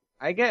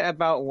 I get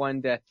about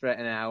 1 death threat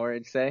an hour,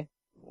 I'd say.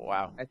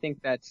 Wow. I think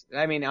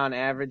on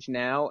average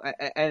now,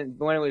 and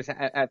when it was,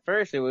 at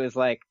first it was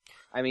like,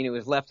 it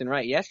was left and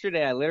right.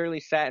 Yesterday I literally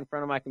sat in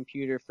front of my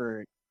computer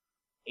for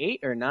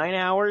 8 or 9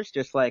 hours,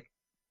 just like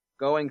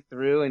going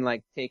through and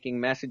like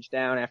taking message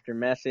down after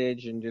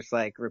message and just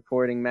like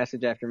reporting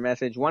message after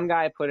message. One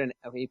guy put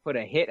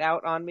a hit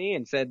out on me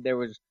and said there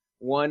was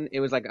one, it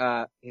was like,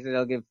 he said,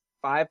 I'll give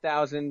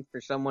 5,000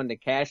 for someone to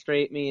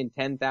castrate me and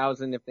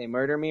 10,000 if they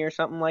murder me or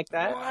something like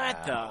that.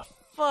 What the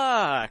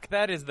fuck?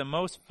 That is the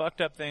most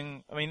fucked up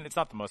thing. I mean, it's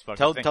not the most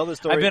fucked up thing. Tell the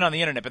story. I've been on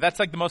the internet, but that's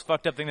like the most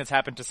fucked up thing that's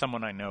happened to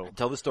someone I know.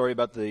 Tell the story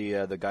about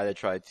the guy that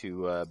tried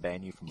to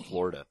ban you from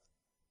Florida.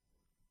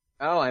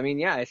 Oh,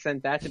 I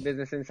sent that to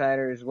Business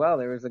Insider as well.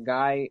 There was a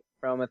guy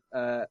from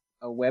a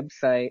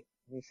website.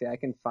 Let me see, I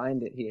can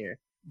find it here.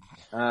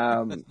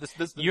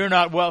 You're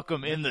not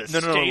welcome in the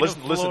state of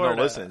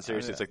Florida. Listen.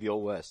 Seriously, it's like the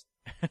Old West.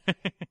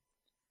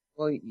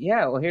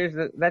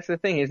 That's the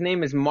thing. His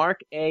name is Mark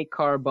A.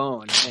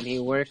 Carbone, and he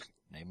works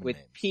with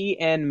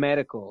PN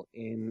Medical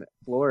in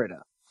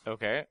Florida.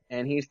 Okay.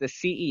 And he's the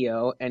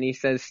CEO, and he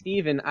says,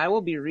 Steven, I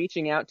will be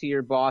reaching out to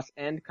your boss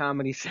and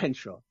Comedy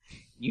Central.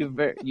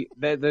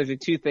 Those are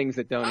 2 things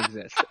that don't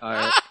exist,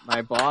 are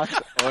my boss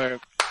or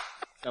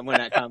someone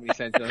at Comedy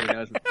Central who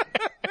knows me.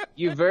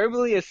 You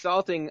verbally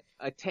assaulting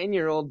a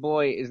 10-year-old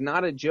boy is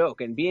not a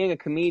joke, and being a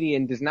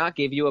comedian does not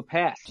give you a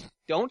pass.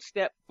 Don't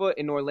step foot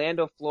in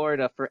Orlando,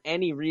 Florida for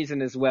any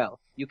reason as well.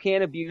 You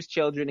can't abuse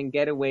children and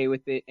get away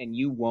with it, and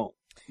you won't.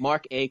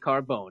 Mark A.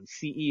 Carbone,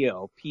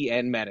 CEO,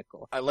 PN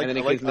Medical. And then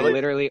it gives me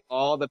literally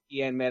all the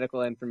PN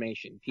Medical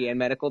information.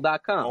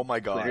 PNMedical.com. Oh my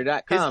god.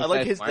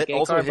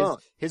 Twitter.com.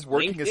 His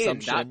working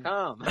assumption.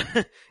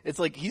 LinkedIn.com. It's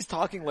like he's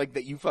talking like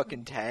that you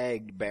fucking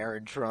tagged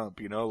Barron Trump,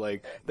 you know,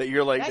 like that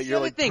you're like That's that you're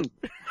the like other thing.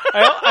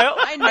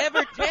 I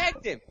never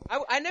tagged him.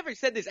 I never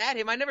said this at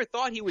him. I never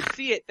thought he would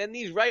see it. Then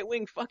these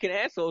right-wing fucking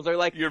assholes are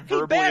like, you're hey,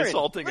 verbally Barron,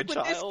 assaulting look a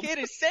what child. this kid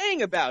is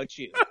saying about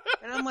you.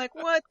 And I'm like,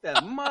 what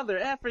the mother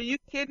F? Are you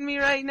kidding me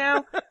right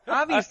now?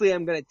 Obviously,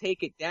 I'm going to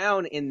take it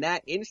down in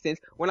that instance.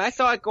 When I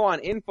saw it go on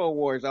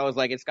InfoWars, I was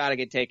like, it's got to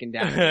get taken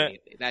down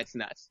immediately. That's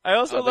nuts. I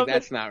also love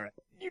that's not right.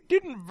 You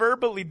didn't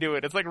verbally do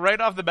it. It's like right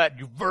off the bat,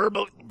 you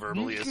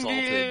verbally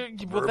assaulted.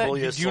 Do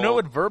you know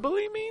what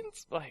verbally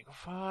means? Like,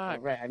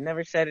 fuck. Right. I've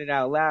never said it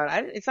out loud.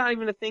 It's not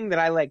even a thing that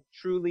I like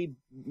truly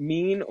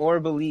mean or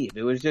believe.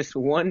 It was just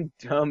one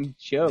dumb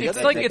joke.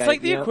 It's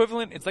like the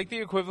equivalent. It's like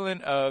the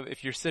equivalent of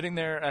if you're sitting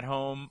there at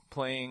home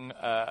playing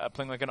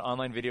like an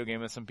online video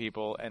game with some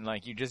people, and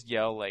like you just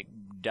yell like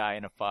 "die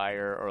in a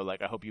fire" or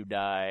like "I hope you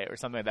die" or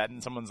something like that,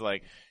 and someone's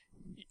like,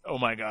 oh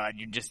my god,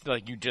 you just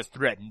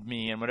threatened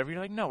me and whatever. You're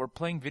like, no, we're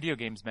playing video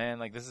games, man.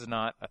 Like, this is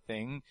not a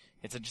thing.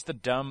 It's just a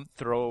dumb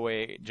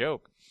throwaway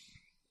joke.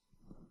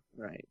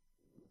 Right.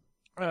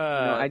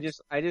 I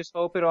just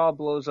hope it all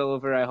blows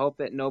over. I hope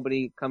that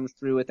nobody comes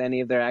through with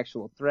any of their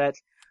actual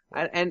threats.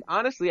 And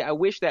honestly, I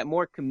wish that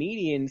more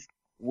comedians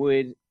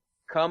would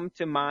come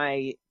to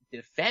my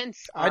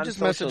defense. I just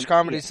messaged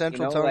Comedy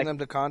Central telling them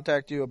to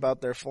contact you about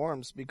their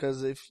forms,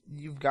 because if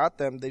you've got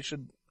them, they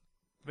should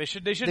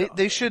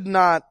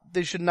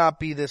not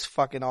be this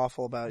fucking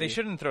awful about They you.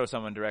 shouldn't throw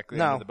someone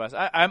directly under the bus.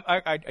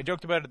 I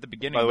joked about it at the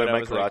beginning. By the way, but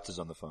Mike Carrozza's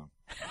on the phone.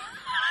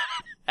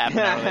 Half an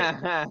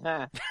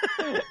hour later.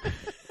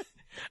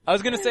 I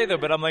was gonna say though,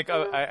 but I'm like,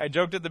 I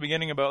joked at the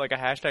beginning about like a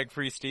hashtag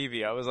free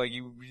Stevie. I was like,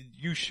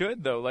 you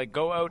should though, like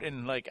go out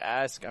and like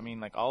ask. I mean,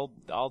 like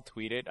I'll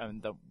tweet it,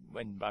 and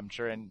I'm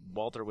sure and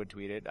Walter would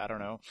tweet it. I don't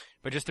know,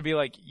 but just to be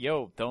like,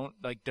 yo, don't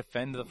like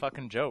defend the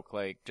fucking joke.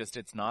 Like, just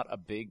it's not a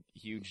big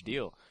huge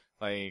deal.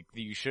 Like,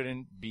 you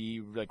shouldn't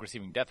be, like,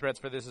 receiving death threats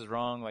for this is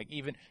wrong. Like,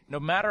 even, no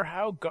matter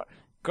how,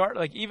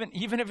 like,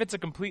 even if it's a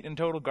complete and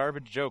total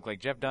garbage joke, like,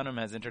 Jeff Dunham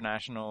has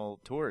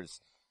international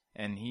tours,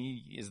 and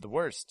he is the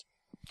worst.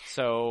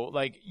 So,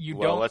 like,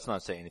 Well, let's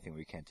not say anything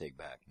we can't take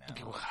back now.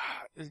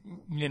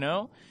 You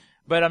know?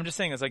 But I'm just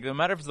saying, it's like, no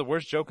matter if it's the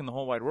worst joke in the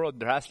whole wide world,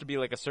 there has to be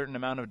like a certain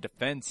amount of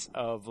defense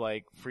of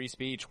like free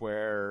speech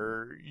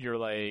where you're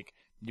like,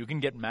 you can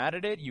get mad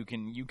at it, you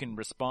can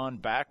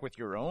respond back with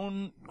your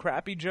own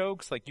crappy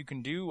jokes, like you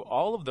can do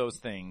all of those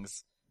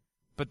things,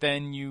 but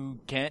then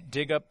you can't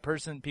dig up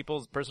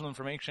people's personal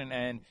information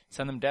and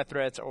send them death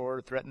threats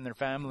or threaten their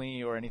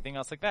family or anything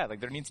else like that. Like,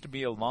 there needs to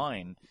be a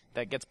line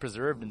that gets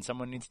preserved, and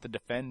someone needs to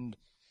defend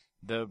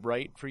the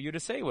right for you to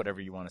say whatever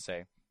you want to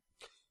say.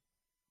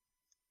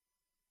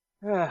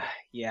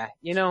 Yeah,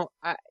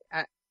 I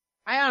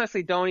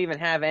honestly don't even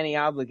have any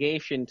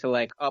obligation to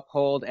like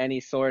uphold any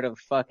sort of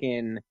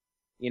fucking,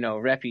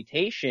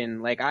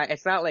 reputation. Like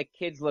it's not like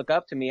kids look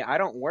up to me. I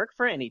don't work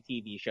for any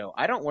TV show.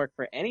 I don't work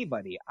for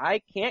anybody.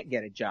 I can't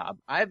get a job.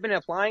 I've been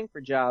applying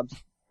for jobs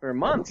for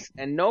months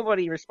and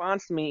nobody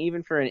responds to me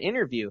even for an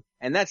interview.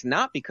 And that's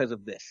not because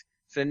of this.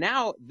 So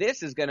now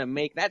this is going to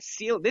make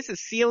this is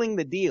sealing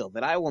the deal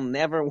that I will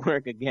never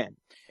work again.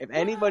 If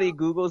anybody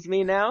Googles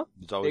me now,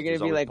 they're going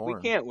to be like, we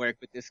can't work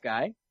with this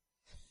guy.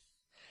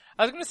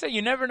 I was going to say,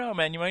 you never know,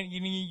 man.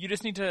 You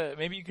just need to,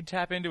 maybe you could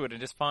tap into it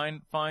and just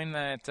find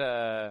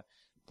that,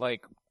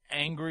 like,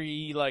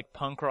 angry, like,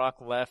 punk rock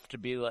left to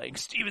be like,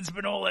 Steven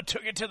Spinola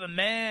took it to the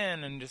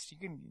man, and just, you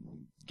can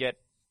get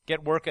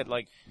work at,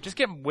 like, just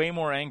get way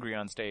more angry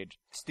on stage.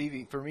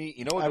 Stevie, for me,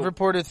 you know what? I've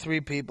reported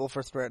 3 people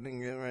for threatening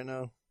you right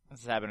now. This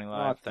is happening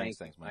live.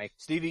 Thanks, Mike.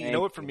 Stevie, you know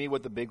what, for me,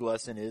 what the big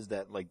lesson is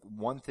that, like,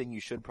 one thing you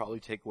should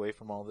probably take away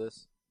from all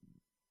this?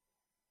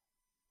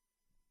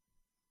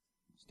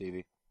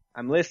 Stevie.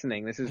 I'm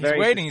listening. This is He's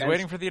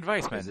waiting for the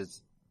advice, man.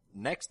 It's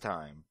next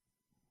time,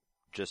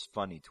 just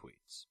funny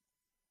tweets.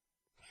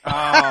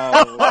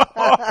 Oh,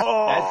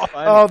 that's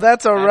funny. Oh,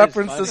 that's a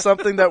reference to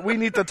something that we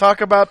need to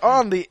talk about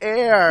on the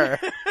air.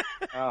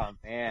 Oh,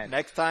 man.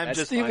 Next time, That's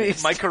just funny.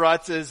 Mike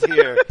Carrozza is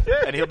here,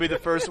 and he'll be the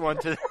first one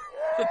to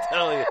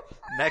tell you.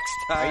 Next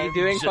time. Are you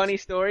doing funny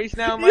stories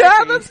now, Mike?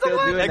 Yeah, Or that's are you still the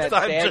one. doing Next that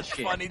time, sad just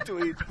shit? funny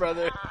tweets,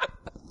 brother.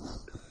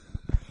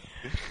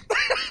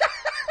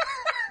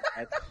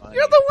 That's funny.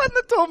 You're the one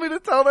that told me to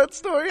tell that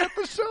story at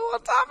the show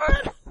on top of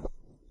it.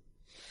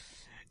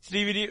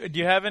 Stevie, do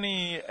you have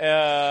any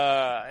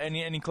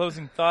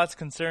closing thoughts,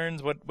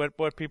 concerns?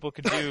 What people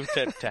could do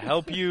to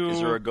help you? Is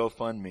there a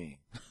GoFundMe?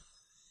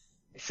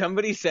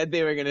 Somebody said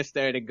they were going to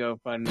start a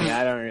GoFundMe.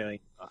 I don't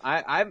really.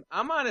 I'm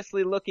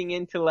honestly looking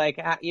into like,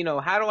 how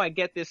do I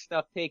get this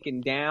stuff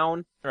taken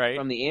down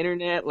from the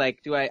internet? Like,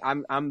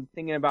 I'm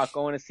thinking about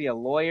going to see a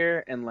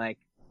lawyer and like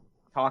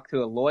talk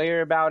to a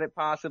lawyer about it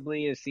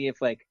possibly to see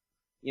if like,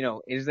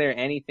 is there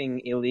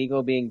anything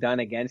illegal being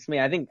done against me?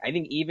 I think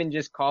even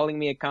just calling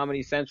me a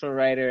Comedy Central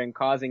writer and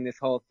causing this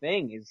whole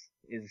thing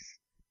is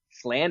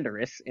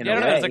slanderous in a way.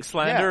 Yeah, it's like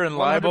slander and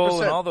libel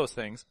 100%. and all those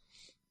things.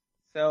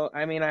 So,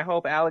 I mean, I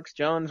hope Alex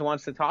Jones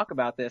wants to talk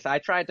about this. I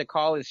tried to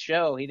call his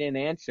show. He didn't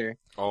answer.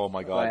 Oh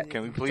my God. But-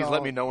 Can we please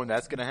let me know when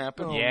that's gonna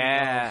happen? Oh,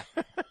 Yeah.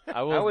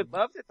 I would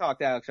love to talk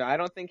to Alex. I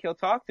don't think he'll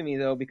talk to me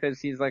though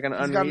because he's like an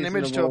He's got an unreasonable.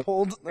 image to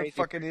uphold. That crazy-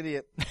 fucking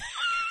idiot.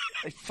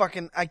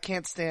 I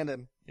can't stand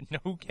him. No,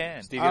 who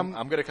can? Stevie, I'm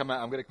gonna come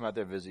out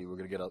there and visit you. We're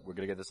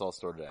gonna get this all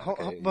sorted out.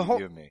 Okay?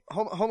 You and me.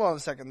 Hold on a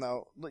second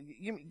though.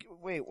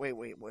 Wait,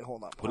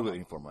 hold on. What are we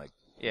waiting for, Mike?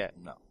 Yeah.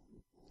 No.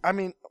 I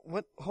mean,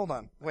 what? Hold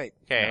on. Wait.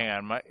 Okay,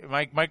 hang on.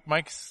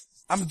 Mike's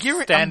I'm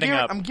gearing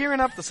up. I'm gearing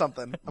up to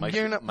something.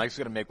 Gearing up. Mike's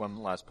gonna make one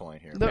last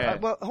point here. Yeah.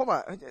 Well, hold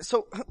on.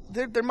 So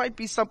there might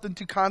be something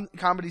to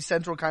Comedy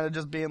Central kind of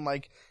just being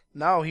like,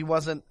 no, he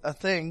wasn't a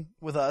thing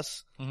with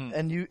us,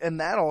 and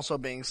that also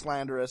being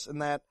slanderous,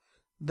 and that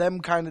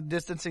them kind of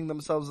distancing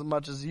themselves as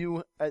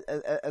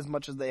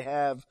much as they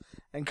have,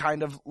 and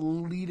kind of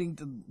leading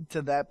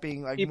to that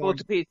being like people more,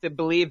 to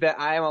believe that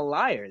I am a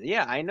liar.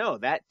 Yeah, I know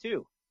that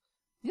too.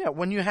 yeah,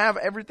 when you have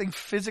everything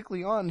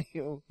physically on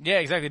you. Yeah,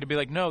 exactly. To be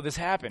like, no, this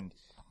happened.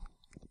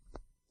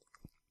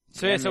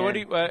 So Yeah, so what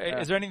do man. you?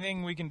 Is there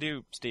anything we can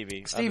do,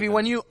 Stevie? Stevie,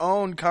 when you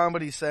own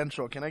Comedy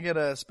Central, can I get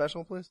a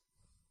special, please?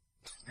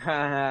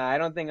 I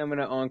don't think I'm going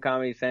to own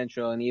Comedy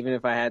Central, and even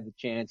if I had the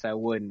chance, I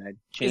wouldn't. I'd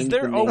change Is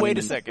there? the Oh, name wait a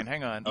and- second.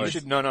 Hang on. You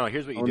should no.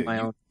 Here's what you Own do. my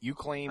own. You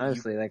claim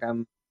Honestly, like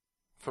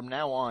from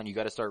now on, you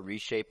got to start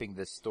reshaping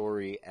this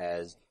story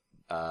as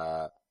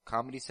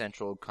Comedy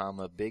Central,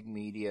 big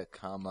media,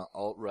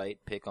 alt-right,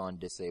 pick on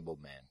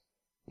disabled man.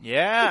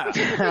 Yeah.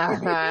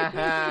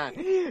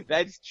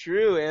 That's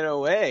true in a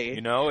way.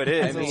 You know, it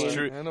is. I mean, It's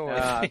true.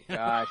 Oh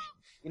gosh.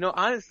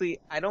 Honestly,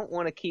 I don't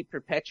want to keep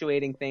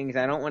perpetuating things.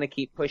 I don't want to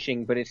keep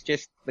pushing, but it's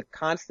just the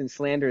constant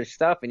slanderous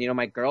stuff. And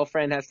my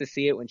girlfriend has to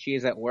see it when she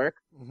is at work.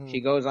 Mm-hmm. She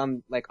goes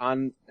on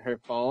her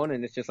phone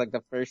and it's just like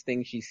the first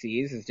thing she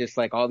sees is just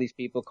like all these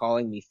people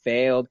calling me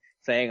failed,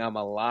 saying I'm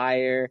a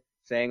liar,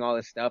 saying all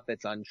this stuff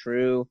that's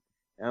untrue.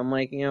 And I'm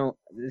like,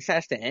 this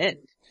has to end.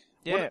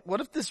 Yeah. What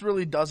if this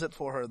really does it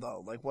for her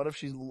though? Like, what if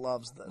she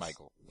loves this?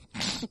 Michael.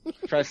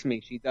 Trust me,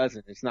 she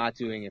doesn't. It's not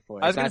doing it for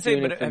her. I was It's going to not say,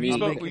 doing but it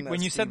for me.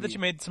 when you said that you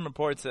made some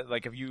reports that,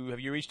 like, have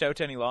you reached out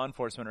to any law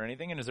enforcement or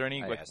anything? And is there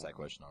any? I Like, asked that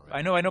question already.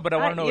 I know, but I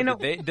want to know. in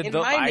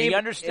I my neighbor-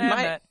 understand in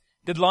my- that.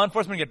 Did law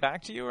enforcement get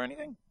back to you or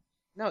anything?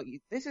 No,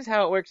 this is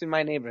how it works in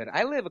my neighborhood.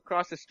 I live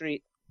across the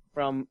street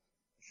from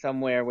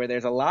somewhere where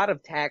there's a lot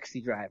of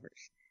taxi drivers.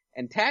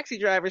 And taxi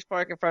drivers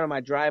park in front of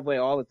my driveway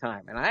all the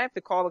time. And I have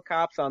to call the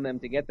cops on them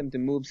to get them to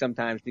move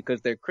sometimes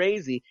because they're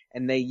crazy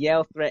and they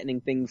yell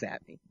threatening things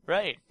at me.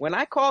 Right. When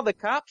I call the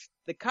cops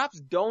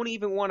don't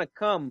even want to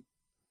come.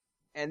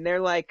 And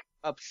they're like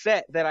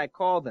upset that I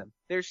call them.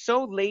 They're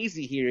so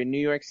lazy here in New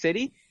York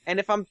City. And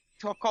if I'm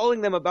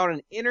calling them about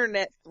an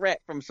internet threat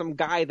from some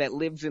guy that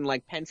lives in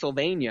like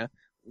Pennsylvania,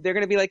 they're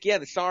going to be like, yeah,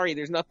 sorry,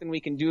 there's nothing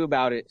we can do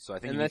about it. So I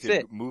think and you that's need to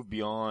it. move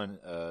beyond,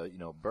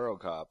 borough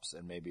cops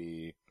and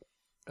maybe,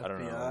 I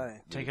don't know. FBI.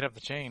 Take it up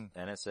the chain.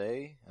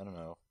 NSA? I don't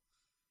know.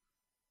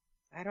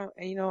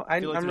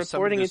 I'm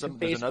reporting it to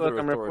Facebook,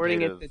 I'm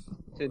reporting it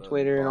to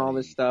Twitter and all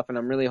this stuff, and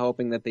I'm really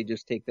hoping that they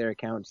just take their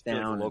accounts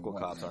down. The local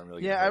cops aren't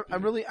really. Yeah, I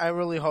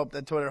really hope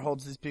that Twitter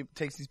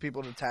takes these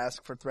people to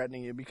task for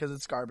threatening you because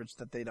it's garbage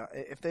that they don't.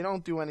 If they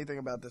don't do anything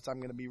about this, I'm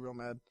gonna be real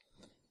mad.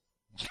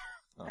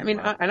 I mean,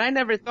 and I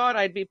never thought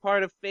I'd be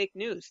part of fake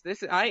news.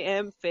 I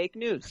am fake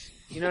news.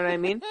 You know what I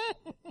mean?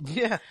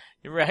 Yeah,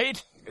 You're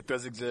right. It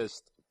does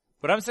exist.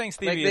 What I'm saying,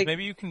 Stevie, Like is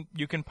maybe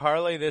you can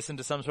parlay this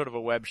into some sort of a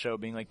web show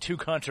being like too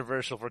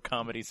controversial for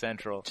Comedy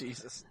Central.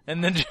 Jesus.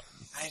 And then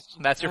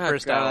that's your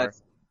first God. hour.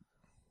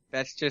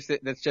 That's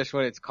just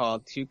what it's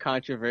called. Too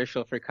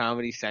controversial for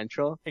Comedy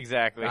Central.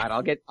 Exactly. God,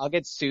 I'll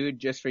get sued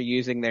just for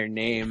using their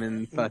name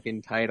and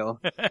fucking title.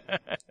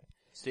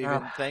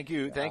 Steven, thank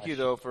you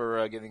though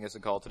for giving us a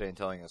call today and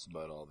telling us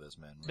about all this,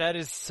 man. That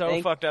is so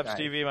Thanks, fucked up, guys.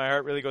 Stevie. My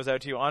heart really goes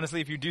out to you.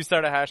 Honestly, if you do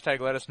start a hashtag,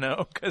 let us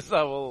know because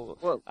I will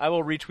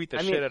retweet the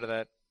shit out of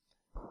that.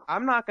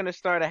 I'm not going to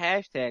start a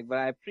hashtag, but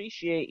I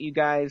appreciate you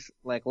guys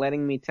like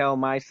letting me tell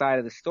my side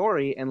of the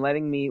story and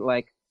letting me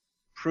like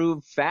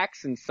prove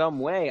facts in some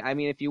way. I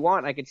mean, if you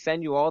want, I could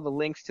send you all the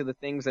links to the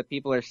things that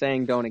people are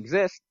saying don't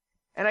exist,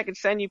 and I could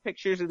send you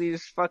pictures of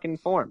these fucking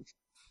forms.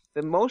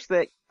 The most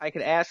that I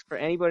could ask for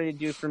anybody to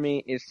do for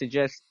me is to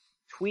just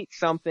tweet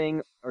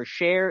something or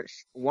share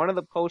one of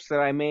the posts that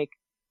I make,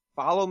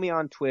 follow me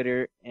on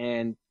Twitter,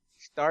 and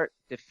start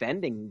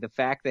defending the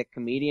fact that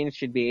comedians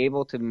should be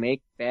able to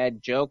make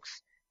bad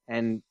jokes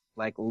and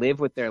like live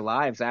with their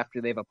lives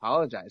after they've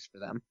apologized for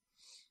them.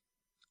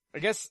 I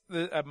guess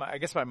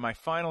my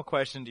final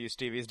question to you,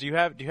 Stevie, is do you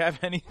have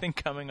anything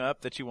coming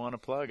up that you want to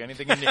plug?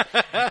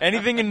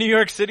 Anything in New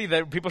York City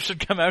that people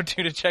should come out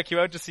to check you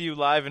out, to see you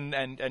live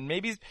and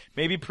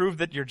maybe prove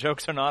that your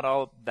jokes are not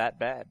all that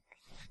bad?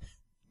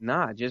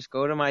 Nah, just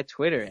go to my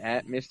Twitter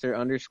at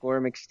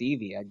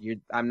Mr_McStevie.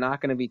 I'm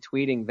not going to be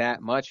tweeting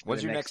that much for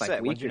When's the your next next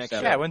set? week When's your or next so.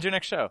 show? Yeah, when's your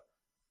next show?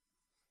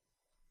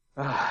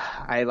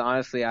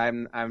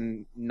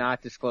 I'm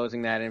not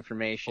disclosing that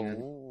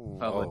information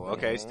publicly. Oh,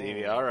 okay,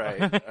 Stevie. All right,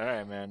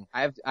 man.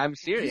 I'm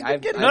serious. He's been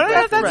getting- No,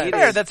 that's deleted-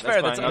 fair. That's fair.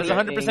 fine. That's Okay.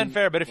 100%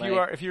 fair. But if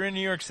Like- you're in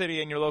New York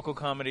City and your local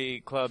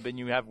comedy club and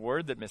you have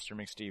word that Mr.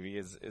 McStevie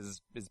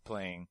is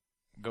playing,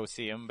 go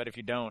see him. But if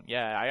you don't,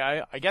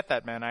 yeah, I get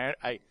that, man.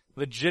 I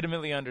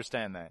legitimately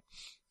understand that.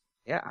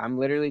 Yeah, I'm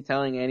literally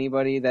telling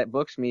anybody that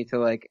books me to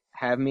like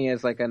have me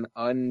as like an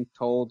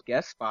untold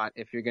guest spot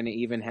if you're going to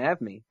even have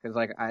me. Cause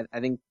like I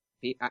think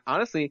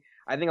honestly,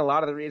 I think a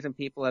lot of the reason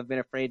people have been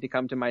afraid to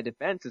come to my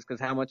defense is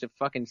because how much of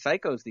fucking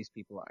psychos these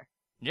people are.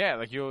 Yeah,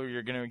 like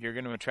you're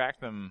gonna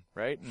attract them,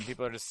 right? And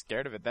people are just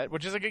scared of it.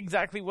 Which is like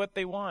exactly what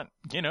they want.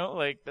 You know,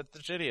 like that's the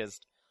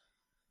shittiest.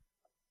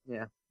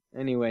 Yeah.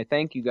 Anyway,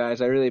 thank you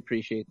guys. I really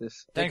appreciate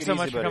this. Thanks it so easy,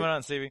 much for buddy. coming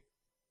on, Stevie.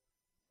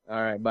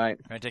 All right, bye. All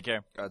right, take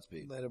care.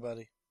 Godspeed. Later,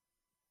 buddy.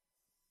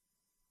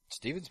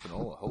 Steven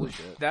Spinola. Holy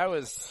shit. That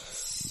was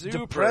super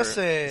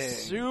Depressing.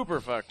 super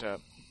fucked up.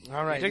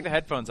 All right. You take the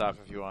headphones off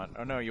if you want.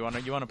 Oh no, you want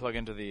to plug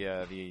into the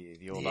old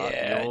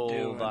Yeah, I do,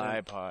 old I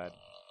do. iPod.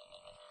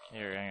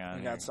 Here, hang on.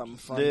 I got something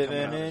fun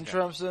Living coming in up.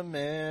 Trump's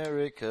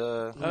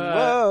America.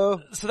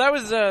 Whoa. So that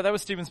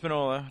was Steven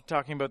Spinola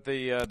talking about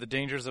the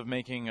dangers of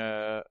making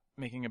a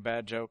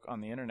bad joke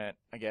on the internet,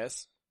 I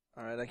guess.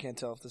 All right, I can't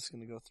tell if this is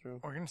going to go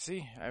through. We're gonna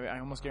see. I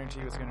almost guarantee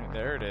you it's gonna.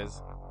 There it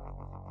is.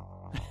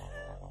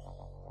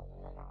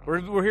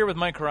 We're here with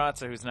Mike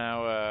Carrozza, who's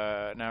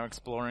now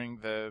exploring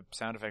the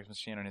sound effects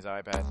machine on his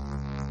iPad.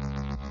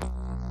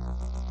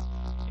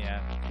 Yeah.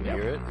 Can you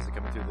hear it? Is it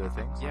coming through the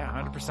things? Yeah,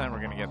 100%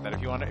 we're gonna get that.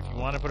 If you want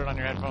to put it on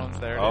your headphones,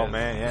 there it is. Oh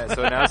man, yeah.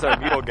 So now it's our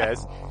Meetle,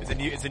 guys.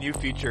 It's a new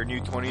feature, new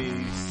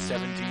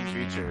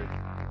 2017 feature.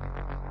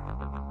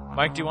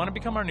 Mike, do you want to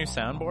become our new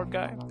soundboard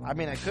guy? I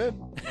mean, I could.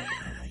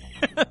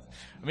 I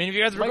mean, if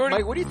you guys recorded,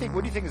 Mike, what do you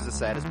think is the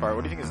saddest part?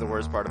 What do you think is the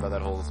worst part about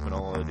that whole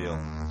Spinola deal?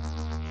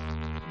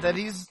 That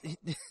he's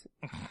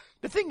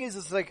The thing is,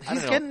 it's like, I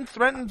he's don't know. getting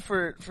threatened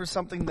for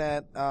something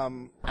that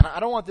And I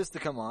don't want this to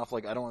come off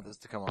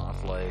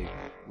like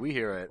we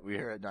here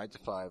at 9 to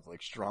 5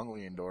 like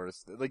strongly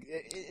endorsed. Like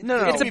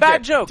No, it's to a be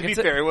bad fair- joke. To be It's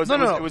a- fair, it was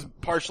No. it was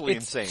partially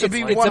insane. to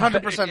be It's a-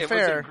 100% it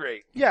fair. wasn't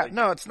great. Yeah,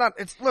 no, it's not.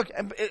 It's look,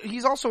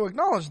 he's also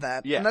acknowledged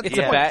that. Yeah, and that's it's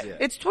the a point. bad- yeah.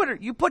 It's Twitter.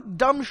 You put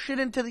dumb shit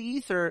into the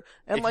ether,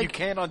 and If like you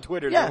can on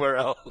Twitter, Yeah. nowhere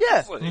else.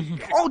 Yeah.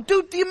 Like- Oh,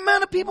 dude, the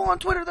amount of people on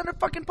Twitter that are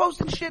fucking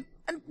posting shit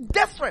and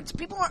death threats.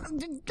 People are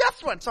death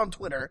threats on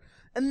Twitter.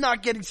 and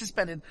not getting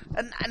suspended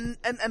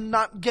and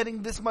not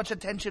getting this much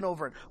attention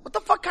over it. What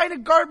the fuck kind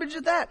of garbage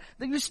is that?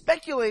 That you're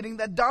speculating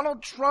that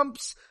Donald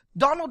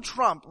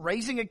Trump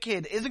raising a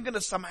kid isn't going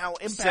to somehow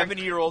impact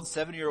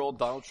 7-year-old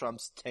Donald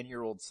Trump's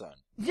 10-year-old son.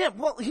 Yeah,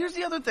 well, here's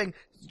the other thing.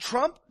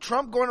 Trump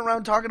going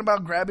around talking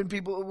about grabbing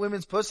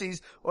women's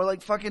pussies, or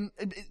like fucking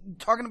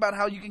talking about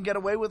how you can get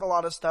away with a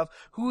lot of stuff.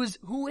 Who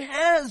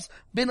has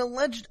been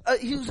alleged?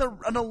 He's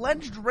an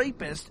alleged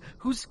rapist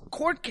whose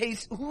court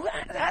case who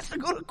has to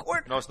go to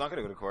court. No, it's not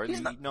going to go to court.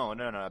 No.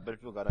 I bet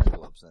people got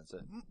envelopes. That's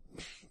it.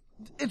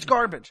 It's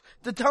garbage.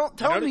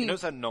 Tell me.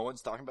 Notice how no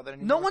one's talking about it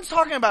anymore? No one's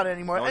talking about it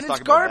anymore, no and it's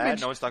garbage.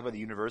 No one's talking about the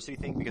university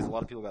thing because a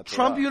lot of people got paid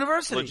Trump off.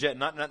 University. Legit,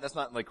 that's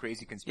not like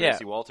crazy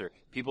conspiracy, Walter.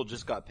 People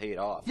just got paid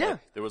off. Yeah. Like,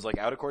 there was like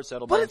out of court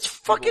settlements. But it's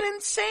fucking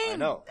insane. I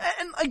know.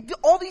 And like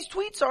all these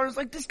tweets are, is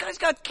like, this guy's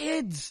got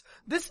kids.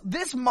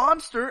 This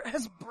monster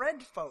has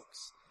bred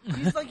folks.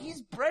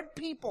 He's bred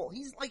people.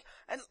 He's like,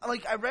 and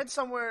like I read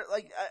somewhere,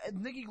 like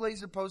Nikki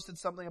Glaser posted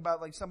something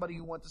about like somebody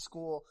who went to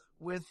school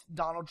with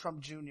Donald Trump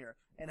Jr.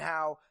 and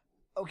how,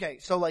 okay,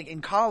 so like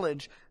in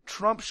college,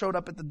 Trump showed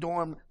up at the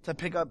dorm to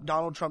pick up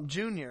Donald Trump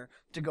Jr.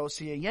 to go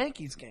see a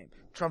Yankees game.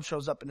 Trump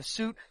shows up in a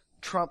suit,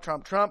 Trump,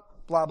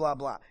 blah, blah,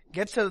 blah.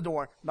 Gets to the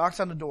door, knocks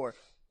on the door.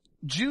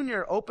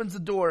 Jr. opens the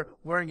door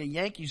wearing a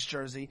Yankees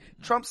jersey.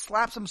 Trump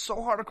slaps him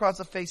so hard across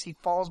the face he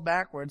falls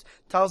backwards,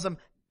 tells him,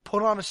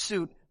 put on a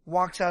suit,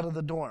 walks out of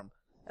the dorm.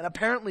 And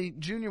apparently,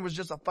 Junior was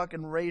just a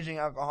fucking raging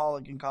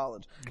alcoholic in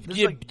college.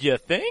 You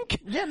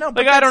think? Yeah, no.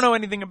 But I don't know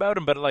anything about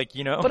him, but like,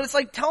 you know. But it's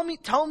like, tell me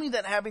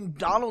that having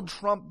Donald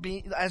Trump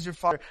as your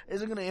father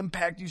isn't going to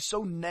impact you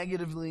so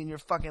negatively in your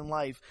fucking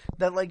life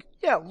that like,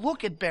 yeah,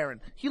 look at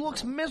Barron. He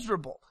looks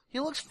miserable.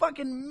 He looks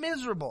fucking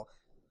miserable.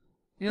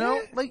 You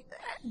know, like,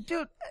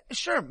 dude,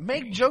 sure,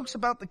 make jokes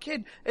about the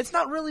kid. It's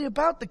not really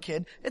about the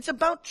kid. It's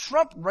about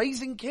Trump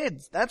raising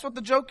kids. That's what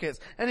the joke is.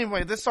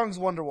 Anyway, this song's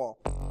Wonderwall.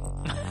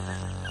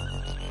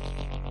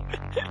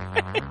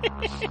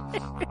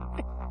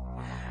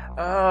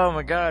 Oh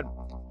my god.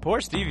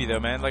 Poor Stevie though,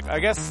 man. Like, I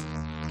guess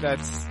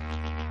that's...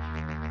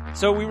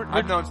 So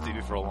I've known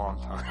Stevie for a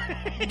long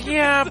time.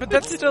 Yeah, but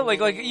that's still like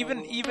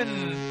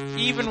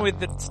even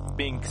with it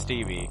being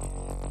Stevie.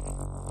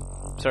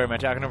 Sorry, am I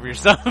talking over your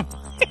stuff?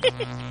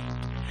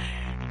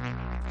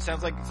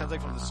 Sounds like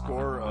from the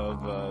score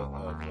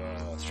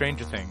of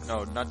Stranger Things.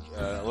 No, not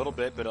a little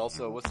bit, but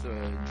also what's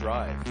the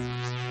Drive?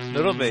 A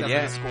little bit,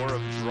 yeah. Like the score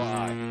of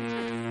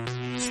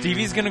Drive.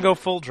 Stevie's gonna go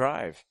full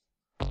drive.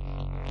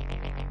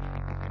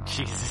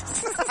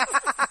 Jesus.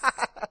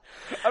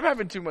 I'm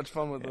having too much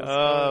fun with this.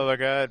 Oh my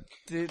god.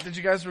 Did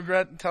you guys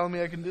regret telling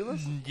me I can do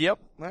this? Yep.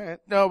 Alright.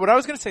 No, what I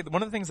was gonna say,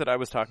 one of the things that I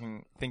was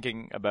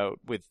thinking about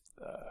with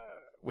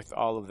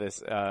all of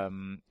this,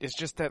 is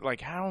just that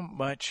like how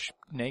much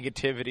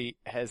negativity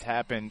has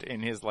happened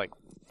in his like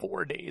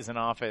 4 days in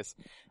office.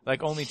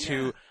 Like only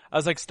two. I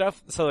was like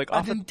stuff, so like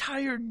an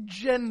entire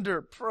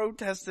gender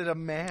protested a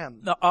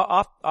man. No,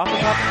 off the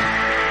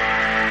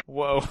top.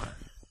 Whoa.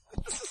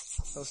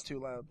 That was too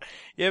loud.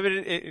 Yeah, but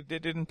it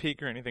didn't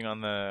peak or anything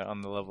on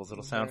the levels.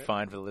 It'll sound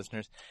fine for the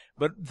listeners.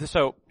 But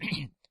so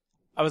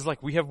I was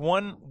like, we have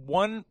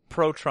one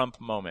pro-Trump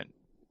moment.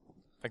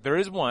 Like there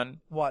is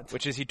one. What?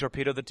 Which is he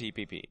torpedoed the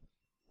TPP.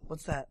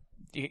 What's that?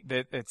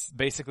 It's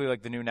basically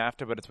like the new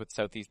NAFTA, but it's with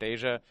Southeast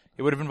Asia.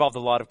 It would have involved a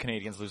lot of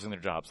Canadians losing their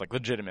jobs, like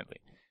legitimately.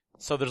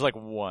 So there's like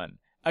one.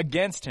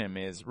 Against him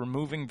is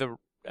removing the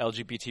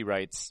LGBT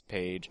rights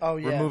page,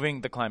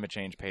 removing the climate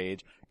change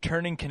page,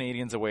 turning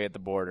Canadians away at the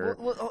border.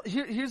 Well,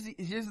 here's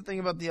the thing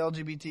about the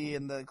LGBT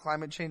and the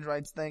climate change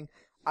rights thing.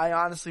 I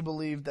honestly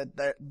believe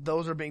that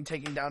those are being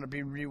taken down to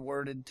be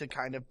reworded to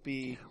kind of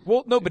be.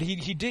 Well, no, but he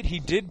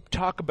did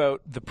talk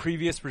about the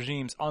previous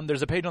regimes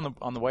there's a page on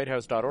the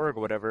whitehouse.org or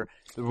whatever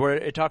where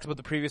it talks about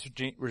the previous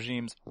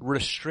regime's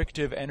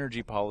restrictive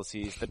energy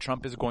policies that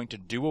Trump is going to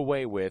do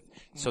away with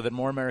so that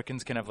more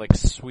Americans can have like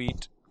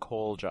sweet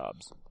coal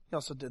jobs. He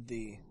also did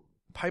the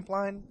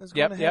pipeline is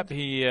going ahead.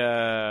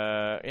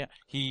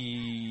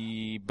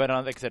 But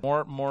like I said,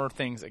 more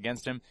things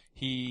against him.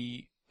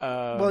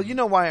 Well, you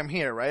know why I'm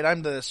here, right?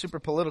 I'm the super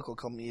political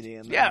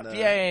comedian. Yeah.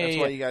 That's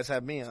why you guys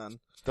have me on.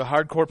 The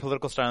hardcore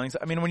political stylings.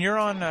 I mean, when you're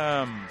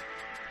on,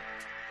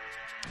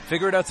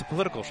 Figure It Out's a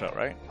political show,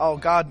 right? Oh,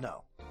 God,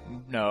 no.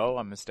 No,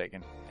 I'm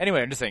mistaken.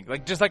 Anyway, I'm just saying,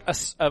 like, just like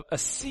a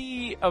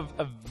sea of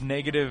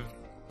negative.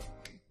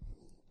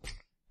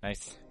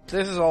 Nice.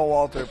 This is all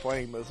Walter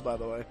playing this, by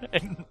the way.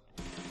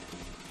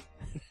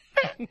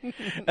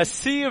 A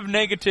sea of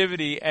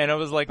negativity, and it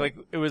was like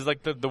it was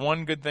like the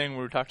one good thing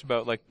we talked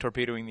about, like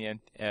torpedoing the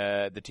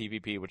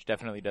TPP, which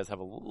definitely does have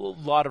a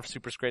lot of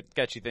super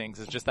sketchy things.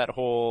 It's just that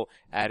whole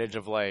adage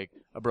of like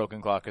a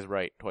broken clock is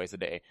right twice a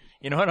day,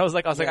 you know. And I was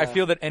like, I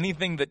feel that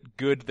anything that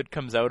good that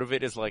comes out of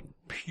it is like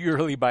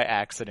purely by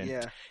accident.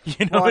 Yeah,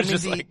 you know, well, it's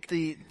just like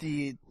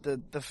the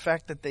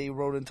fact that they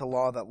wrote into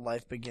law that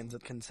life begins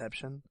at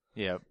conception.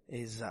 Yeah,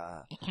 is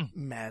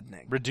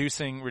maddening.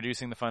 Reducing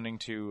the funding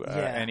to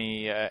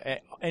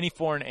any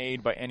foreign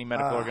aid by any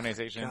medical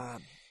organization.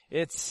 God.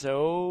 It's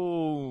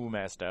so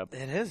messed up.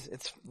 It is.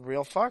 It's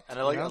real fucked. And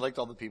I liked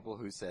all the people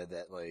who said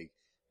that, like,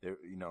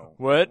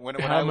 What? When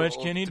How much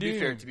can he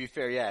do? To be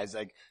fair, yeah, it's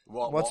like,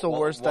 What's the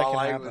worst that can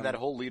happen? That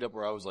whole lead up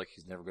where I was like,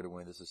 he's never going to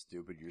win. This is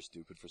stupid. You're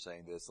stupid for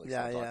saying this. Like,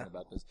 Yeah, stop yeah. talking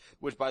about this.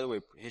 Which, by the way,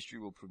 history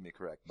will prove me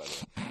correct. By the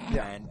way,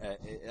 Yeah. And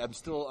I'm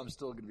still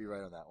going to be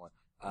right on that one.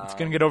 It's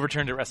gonna get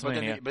overturned at But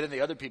WrestleMania. then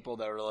the other people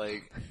that were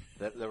like,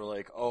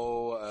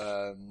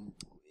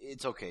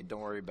 it's okay.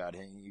 Don't worry about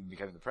him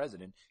becoming the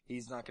president.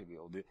 He's not going to be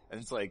able to do it. And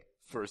it's like,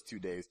 first 2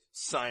 days,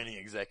 signing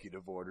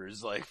executive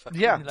orders, like,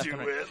 Yeah. do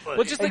it. Like,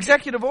 Well, just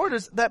executive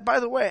orders. That, by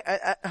the way,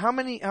 how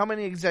many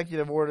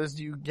executive orders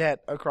do you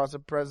get across a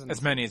presidency?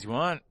 As many as you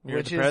want. You're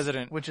which the is,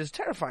 president. which is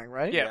terrifying,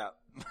 right? Yeah.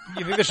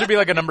 You think there should be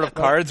like a number of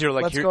cards? You're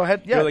like, Let's here, go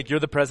ahead. Yeah. You're like, you're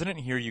the president.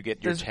 Here you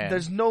get your 10.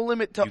 There's no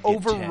limit to You get 10.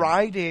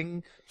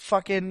 overriding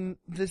fucking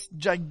this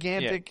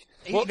gigantic.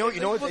 Well, you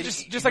know what? well,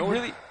 just like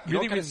really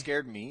kind of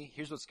scared me.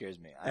 Here's what scares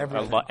me.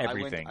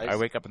 everything. I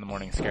wake up in the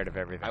morning scared of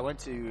everything. I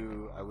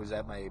was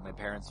at my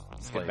parents'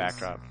 place. Good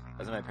backdrop. I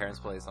was at my parents'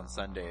 place on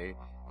Sunday,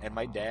 and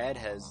my dad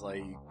who's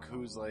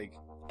like,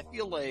 I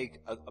feel like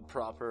a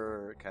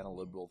proper kind of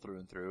liberal through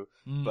and through,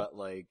 but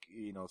like,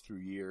 through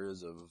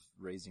years of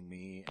raising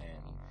me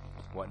and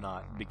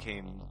whatnot,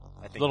 became,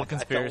 I think, little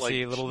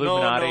conspiracy, little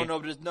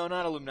Illuminati. No,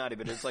 not Illuminati,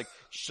 but it's like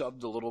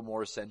shoved a little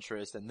more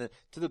centrist, and then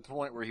to the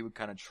point where he would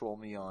kind of troll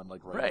me on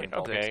like right-wing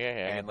politics,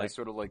 and like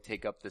sort of like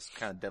take up this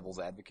kind of devil's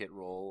advict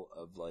role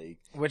of like,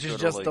 Which is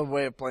sort of just like, the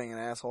way of playing an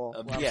asshole.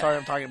 yeah. I'm sorry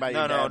I'm talking about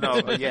you.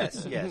 No, but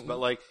yes, but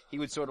like, he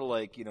would sort of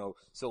like,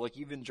 so like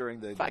even during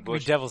the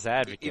Bush, devil's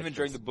advocate. even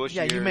during the Bush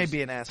Yeah, years, you may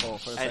be an asshole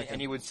for a second.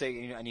 and he would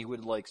say, and he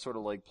would like sort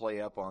of like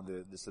play up on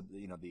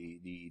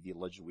the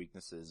alleged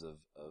weaknesses of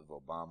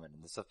Obama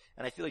and this stuff,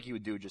 and I feel like he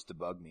would do it just to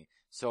bug me.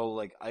 So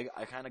like,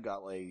 I kind of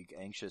got like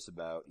anxious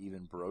about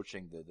even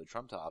broaching the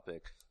Trump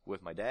topic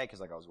with my dad, cause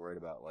like I was worried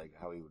about like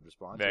how he would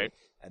respond to it.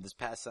 And this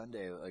past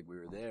Sunday, like we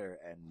were there,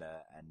 and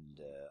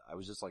I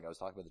was just like, I was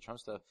talking about the Trump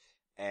stuff,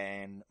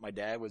 and my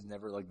dad was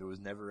never like, there was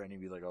never any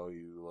be like, oh,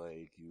 you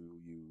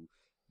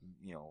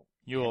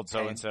old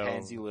so-and-so.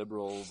 Pansy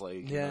liberals,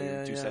 like,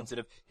 you're too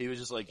sensitive. He was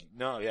just like,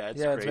 no, it's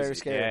Yeah, crazy. it's very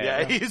scary.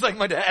 Yeah, he's like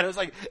my dad. It was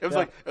like,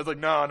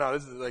 no,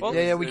 this is like,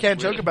 Well, we can't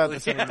joke about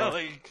this yeah,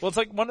 anymore. Well, it's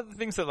like one of the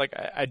things that like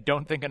I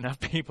don't think enough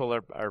people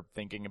are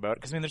thinking about,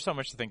 because I mean there's so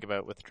much to think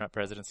about with the Trump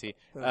presidency.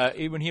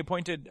 When he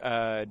appointed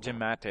Jim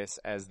Mattis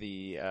as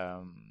the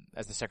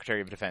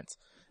Secretary of Defense.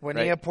 When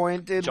he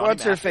appointed Johnny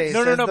what's-her-face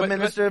Mathis. as the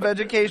Minister of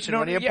Education.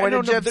 When he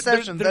appointed Jeff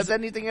Sessions as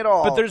anything at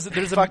all. But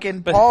there's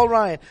fucking Paul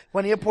Ryan.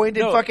 When he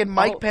appointed fucking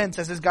Mike Pence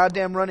as his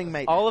goddamn running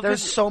mate.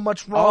 There's so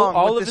much wrong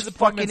all with of this his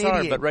fucking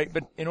appointments idiot.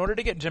 But in order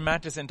to get Jim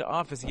Mattis into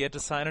office, he had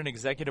to sign an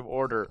executive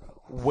order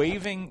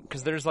waiving,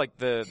 because there's like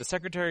the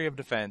Secretary of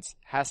Defense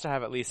has to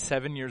have at least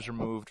 7 years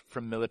removed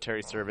from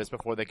military service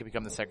before they can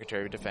become the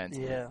Secretary of Defense.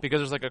 Yeah. Because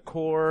there's like a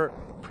core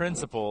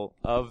principle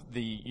of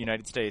the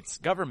United States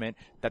government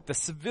that the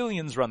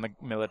civilians run the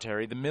military.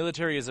 The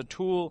military is a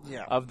tool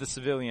of the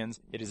civilians.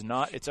 It is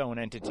not its own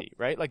entity,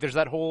 right? Like there's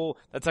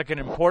that's like an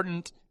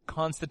important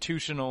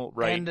constitutional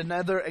right. And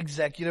another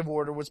executive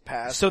order was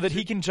passed. So that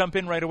he can jump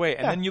in right away.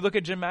 And then you look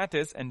at Jim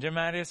Mattis, and Jim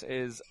Mattis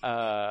is,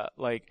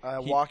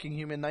 walking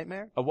human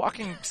nightmare? a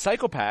walking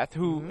psychopath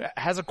who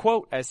has a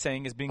quote as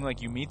saying, as being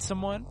like, you meet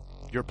someone,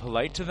 you're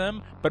polite to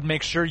them, but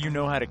make sure you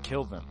know how to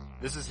kill them.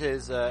 This is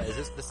his, this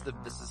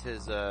is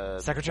his,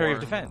 Secretary of foreign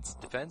Defense.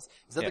 Defense?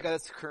 Is that the guy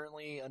that's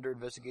currently under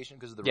investigation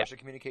because of the Russia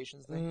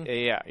communications thing?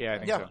 Yeah, I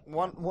think so.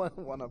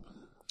 One of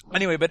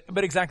Anyway,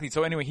 but exactly.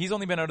 So anyway, he's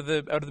only been out of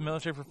the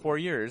military for 4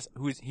 years.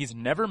 He's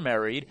never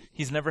married.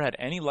 He's never had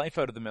any life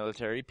out of the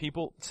military.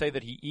 People say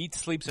that he eats,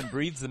 sleeps, and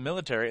breathes the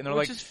military, and they're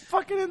Which like, is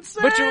fucking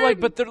insane.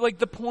 but they're like,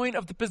 the point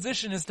of the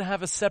position is to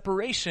have a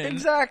separation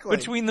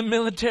between the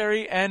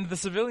military and the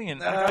civilian.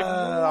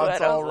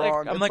 That's all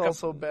wrong. I'm It's like, all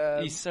so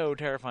bad. He's so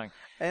terrifying.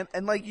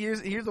 And like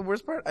here's the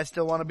worst part. I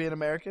still want to be an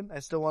American. I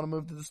still want to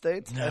move to the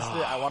States.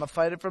 I want to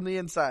fight it from the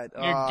inside.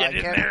 Get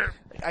in there.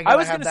 I gotta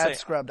was have gonna that say,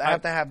 scrubbed. I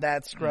have to have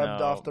that scrubbed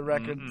No. off the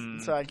record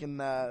so I can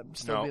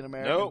still be an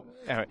American. No.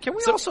 Anyway, Can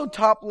we also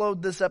top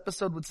load this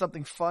episode with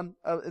something fun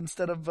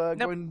instead of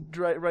going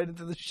right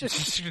into the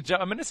shit?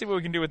 I'm gonna see what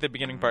we can do with the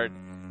beginning part.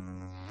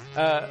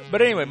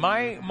 But anyway,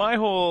 my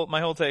whole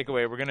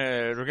takeaway,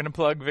 we're gonna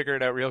plug Vicar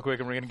It Out real quick,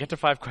 and we're gonna get to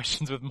 5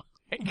 questions with Mike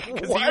because he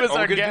was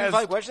our We're gonna guest. do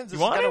 5 questions.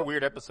 This is kind of a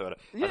weird episode.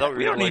 I thought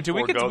we don't need to.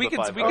 We can Oh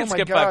my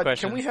skip God. 5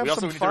 questions. Can we have We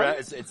also some need to fun? wrap,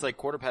 it's like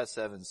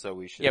 7:15, so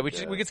we should. Yeah, we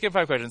can skip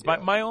 5 questions.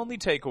 My only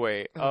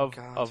takeaway God.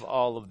 of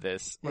all of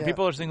this, when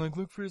people are saying like,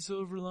 look for a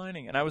silver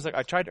lining, and I was like,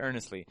 I tried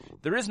earnestly.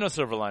 There is no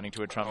silver lining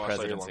to a Trump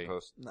presidency.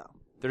 No.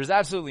 There is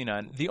absolutely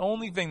none. The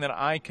only thing that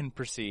I can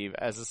perceive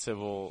as a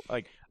civil,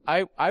 like,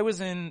 I was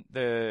in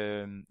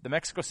the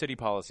Mexico City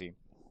policy,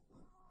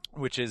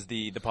 which is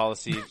the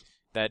policy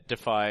that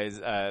defies,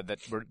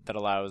 that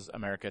allows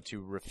America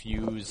to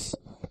refuse,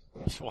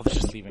 well, they're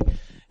just leaving.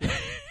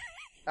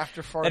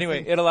 After farting.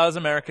 Anyway, it allows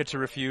America to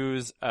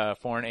refuse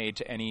foreign aid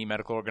to any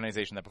medical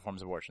organization that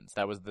performs abortions.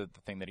 That was the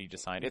thing that he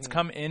just signed. It's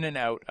come in and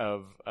out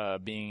of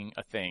being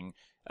a thing.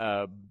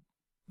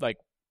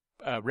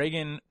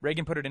 Reagan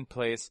put it in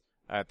place.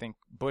 I think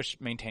Bush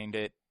maintained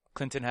it.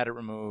 Clinton had it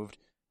removed.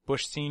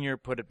 Bush Sr.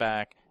 put it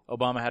back.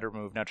 Obama had it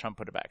removed. Now Trump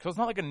put it back. So it's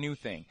not like a new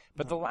thing.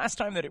 But the last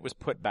time that it was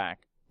put back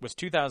was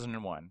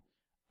 2001.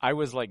 I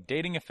was like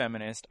dating a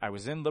feminist. I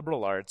was in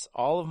liberal arts.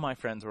 All of my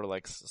friends were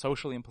like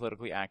socially and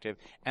politically active.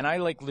 And I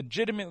like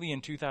legitimately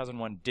in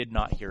 2001 did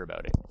not hear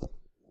about it.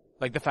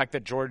 Like the fact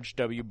that George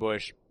W.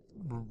 Bush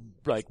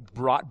like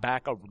brought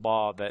back a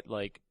law that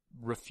like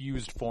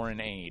refused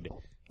foreign aid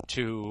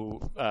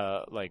to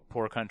like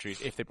poor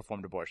countries if they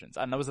performed abortions.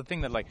 And that was the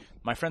thing that like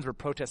my friends were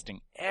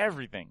protesting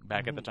everything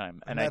back at the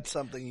time. And that's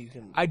something you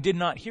can... I did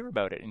not hear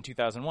about it in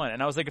 2001.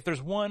 And I was like, if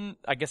there's one,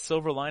 I guess,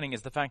 silver lining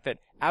is the fact that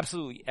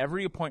absolutely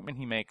every appointment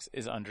he makes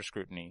is under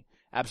scrutiny.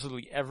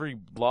 Absolutely every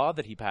law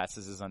that he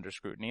passes is under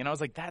scrutiny. And I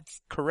was like,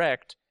 that's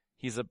correct.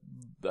 He's an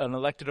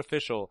elected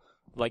official.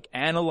 Like,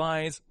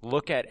 analyze,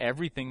 look at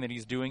everything that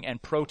he's doing,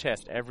 and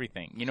protest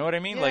everything. You know what I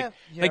mean? Yeah,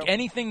 like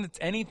anything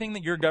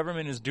that your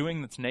government is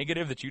doing that's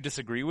negative, that you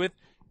disagree with,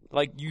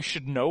 like, you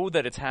should know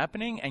that it's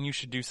happening, and you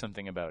should do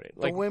something about it.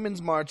 Like, the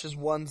Women's March is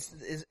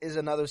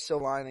another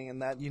silver lining in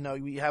that, you know,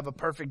 we have a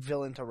perfect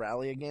villain to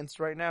rally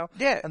against right now.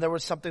 Yeah. And there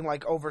was something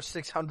like over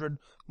 600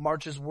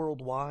 marches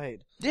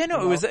worldwide. Yeah,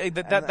 no, it was,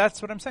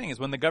 that's what I'm saying, is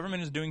when the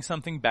government is doing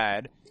something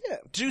bad,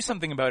 do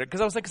something about it.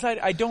 Because I was like,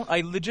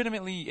 I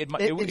legitimately, it's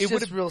it just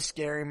would have real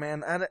scary,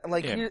 man. And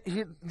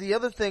the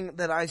other thing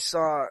that I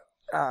saw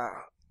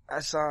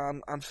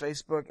on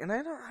Facebook, and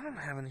I don't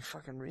have any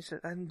fucking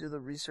research. I didn't do the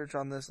research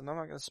on this, and I'm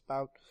not going to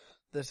spout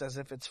this as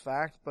if it's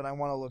fact, but I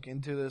want to look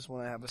into this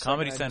when I have a second.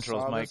 Comedy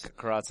Central's Mike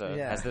Carrozza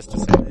has this to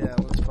say. Yeah,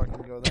 let's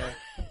fucking go there.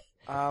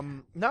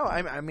 No,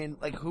 I mean,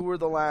 like, who were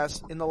the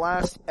last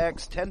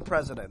 10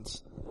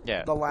 presidents?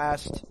 Yeah. The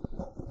last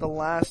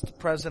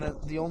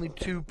president, the only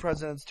two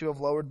presidents to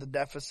have lowered the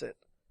deficit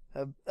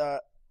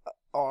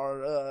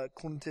are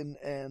Clinton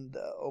and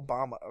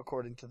Obama,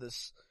 according to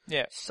this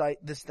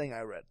this thing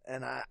I read.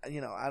 And I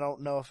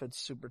don't know if it's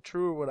super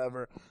true or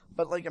whatever,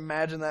 but like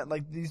imagine that,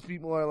 like, these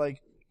people are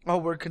like, oh,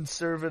 we're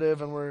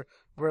conservative and we're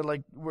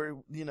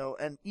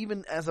and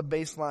even as a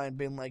baseline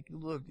being like,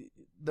 look,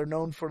 they're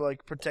known for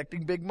like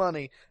protecting big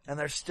money and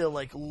they're still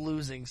like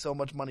losing so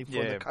much money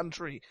for the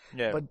country.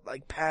 Yeah. But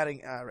like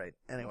padding, alright,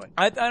 anyway.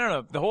 I don't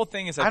know. The whole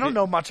thing is I don't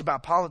know much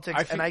about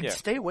politics and I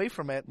stay away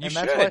from it.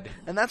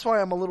 That's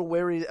why I'm a little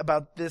wary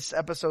about this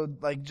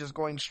episode, like just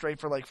going straight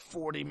for like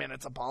 40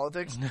 minutes of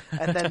politics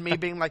and then me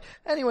being like,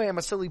 anyway, I'm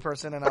a silly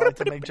person and I like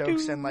to make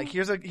jokes and like,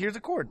 here's a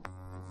chord.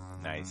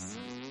 Nice.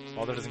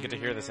 Walter doesn't get to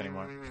hear this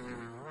anymore.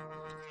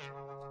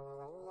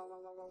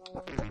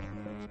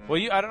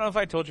 Well, I don't know if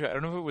I told you. I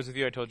don't know if it was with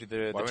you. I told you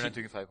the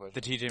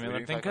TJ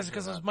Miller thing because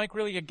was Mike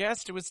really a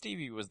guest? It was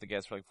Stevie who was the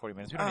guest for like 40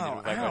 minutes. We don't need to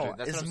do 5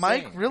 questions. Is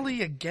Mike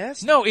really a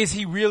guest? No, is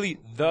he really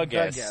the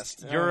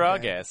guest? You're a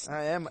guest.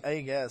 I am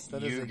a guest.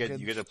 You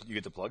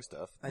get to plug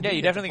stuff. Yeah,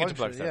 you definitely get to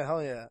plug stuff. Yeah,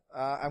 hell yeah.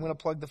 I'm gonna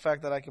plug the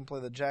fact that I can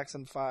play the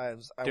Jackson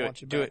 5s. I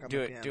want you back on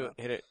the piano. Do it.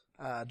 Hit it.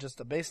 Just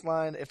a bass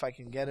line if I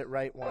can get it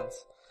right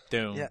once.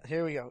 Doom. Yeah,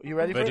 here we go. You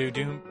ready for it?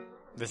 Doom.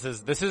 This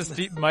is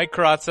Mike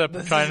Carrozza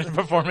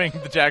performing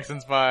the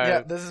Jackson's 5.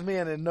 Yeah, this is me,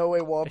 and in no way,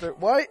 Walter.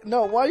 Why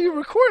are you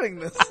recording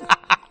this?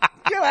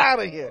 Get out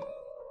of here!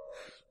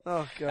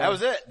 Oh god, that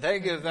was it.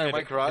 Thank you,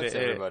 Mike Carrozza,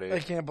 everybody. I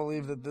can't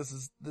believe that this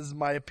is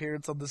my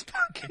appearance on this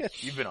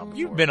podcast.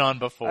 You've been on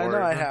before. I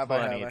know I have.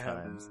 Plenty of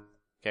times.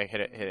 Okay, hit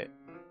it.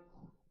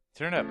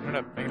 Turn it up.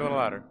 Make it a little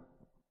louder.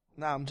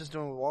 No, I'm just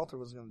doing what Walter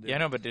was going to do. Yeah,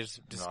 no, but just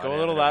go a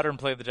little louder and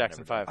play the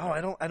Jackson 5.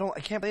 Oh, I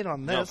can't play it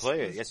on this. No,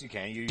 play it. Yes, you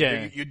can. You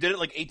did it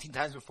like 18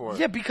 times before.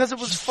 Yeah, because it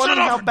was funny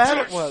how bad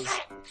it was.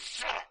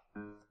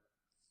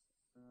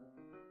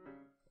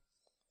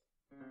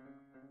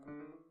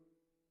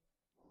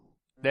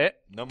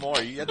 No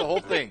more. You had the whole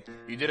thing.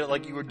 You did it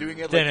like you were doing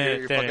it like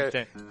you're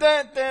fucking...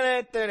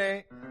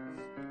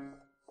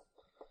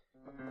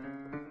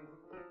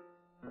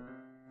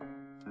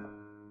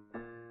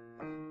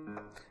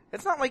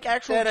 It's not like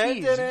actual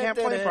keys. You can't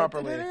play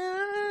properly.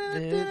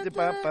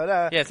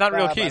 Yeah, it's not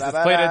real keys. It's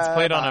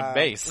played on a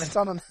bass.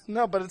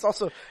 But it's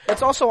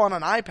also on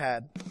an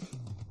iPad.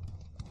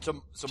 So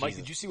Mike,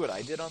 did you see what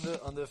I did on the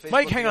Facebook?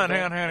 Mike, hang on.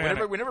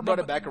 We never brought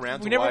it back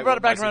around. We never brought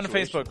it back around to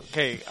Facebook.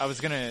 Okay, I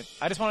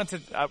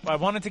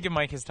wanted to give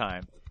Mike his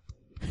time,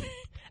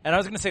 and I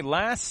was gonna say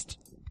last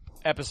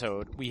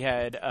episode we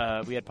had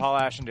Paul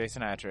Ash and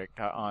Jason Attrick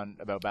on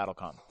about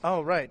BattleCom.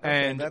 Oh right,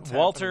 okay, and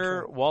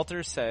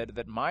Walter said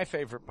that my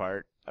favorite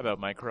part about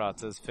Mike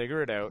Carrozza's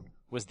Figure It Out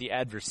was the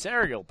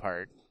adversarial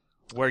part.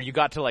 Where you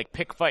got to like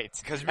pick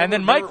fights, and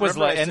then Mike was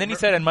like,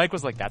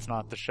 "That's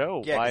not the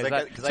show. Yeah, why is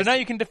that?" So now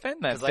you can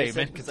defend that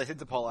statement. Because I said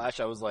to Paul Ash,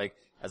 I was like,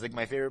 I was like,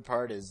 my favorite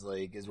part is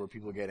where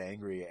people get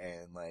angry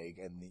and me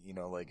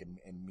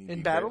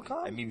In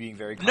BattleCon? and me being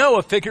very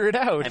Noah, figure it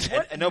out.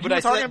 No, but You were I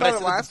talking said,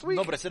 about it last week?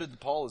 No, but I said it to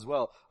Paul as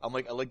well. I'm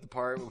like, I like the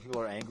part where people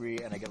are angry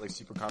and I get like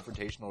super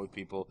confrontational with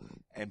people.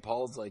 And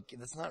Paul's like,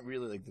 that's not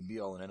really like the be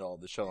all and end all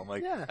of the show. I'm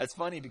like, Yeah. that's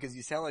funny because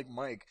you sound like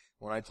Mike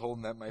when I told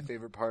him that my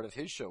favorite part of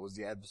his show was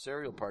the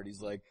adversarial part.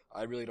 He's like,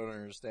 I really don't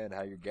understand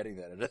how you're getting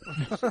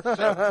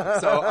that.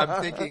 So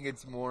I'm thinking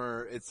it's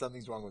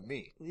something's wrong with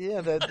me.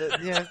 Yeah,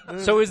 yeah.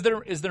 So is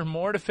there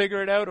more to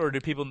figure it out, or do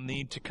people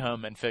need to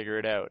come and figure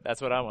it out?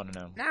 That's what I want to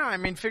know. No, I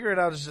mean, figure it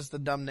out is just the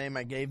dumb name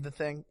I gave the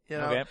thing. You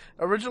know, Okay.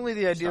 Originally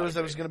the idea not was a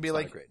it was great going to be name.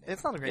 like,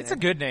 It's not a great name. it's not a great It's name.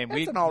 a good name.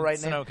 It's an all right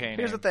it's name. an okay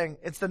Here's name. the thing: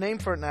 it's the name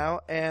for it now,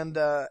 and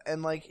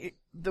like you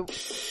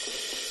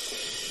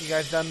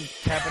guys done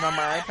tapping on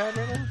my iPad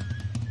right now?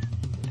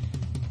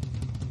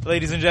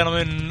 Ladies and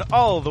gentlemen,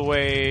 all the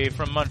way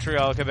from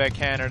Montreal, Quebec,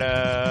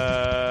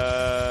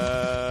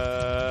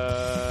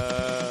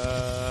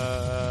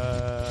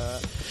 Canada,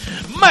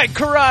 Mike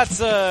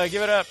Carrozza!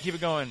 Give it up. Keep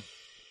it going.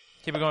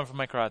 Keep it going for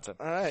Mike Carrozza.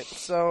 All right,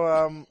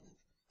 so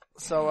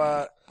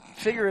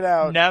figure it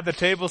out. Now the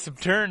tables have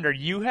turned. Are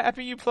you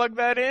happy you plugged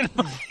that in?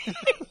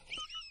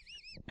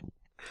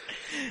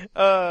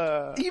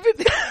 Even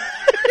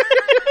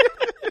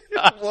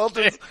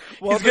Walter's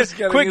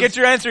Quick, get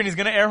your answer, and he's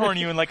going to air horn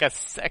you in like a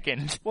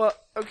second. Well,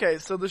 okay,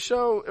 so the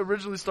show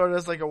originally started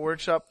as like a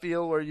workshop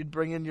feel where you'd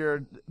bring in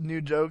your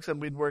new jokes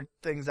and we'd work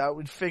things out.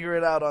 We'd figure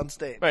it out on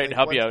stage. Right, Like,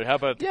 help you out. How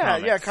about the Yeah,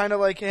 comics? kind of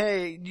like,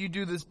 hey, you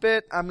do this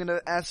bit, I'm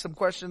gonna ask some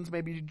questions,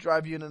 maybe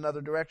drive you in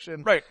another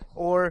direction. Right.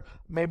 Or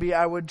maybe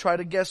I would try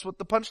to guess what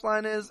the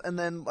punchline is, and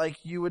then like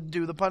you would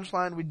do the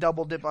punchline, we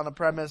double dip on a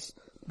premise.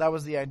 That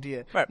was the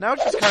idea. Right. Now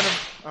it's just kind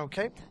of,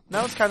 okay.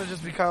 Now it's kind of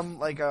just become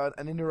like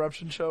an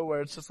interruption show where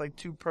it's just like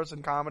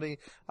 2-person comedy.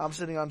 I'm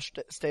sitting on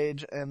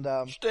stage and,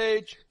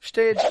 Stage.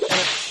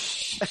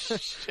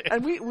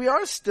 and we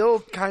are still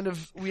kind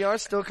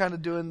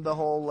of doing the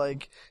whole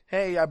like,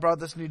 hey, I brought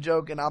this new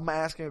joke and I'm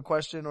asking a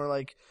question, or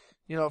like,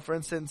 you know, for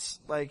instance,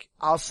 like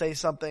I'll say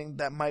something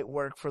that might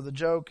work for the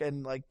joke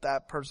and like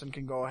that person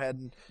can go ahead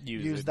and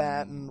use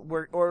that and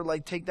work, or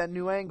like take that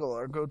new angle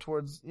or go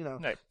towards, you know.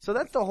 Right. So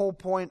that's the whole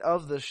point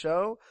of the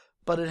show,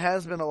 but it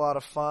has been a lot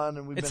of fun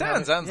and we've It been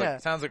sounds having,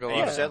 like a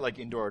You've lot. set like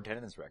indoor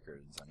attendance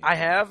records. I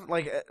have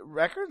like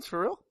records for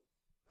real?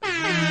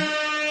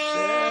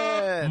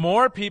 Shit.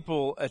 More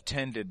people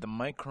attended the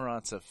Mike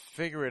Carrozza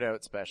Figure It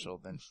Out special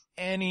than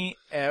any.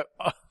 I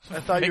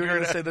thought you were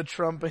going to say the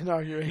Trump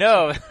inauguration.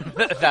 No,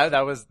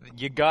 that was,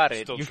 you got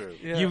it. Still you, true.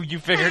 Yeah. You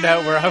figured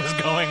out where I was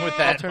going with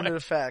that.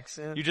 Alternative facts.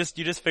 Yeah. You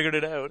just figured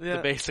it out.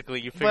 Yeah.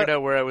 Basically, you figured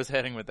out where I was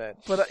heading with that.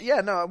 But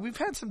yeah, no, we've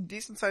had some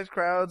decent sized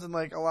crowds and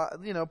like a lot,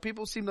 you know,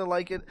 people seem to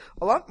like it.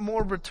 A lot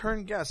more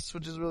return guests,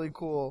 which is really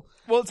cool.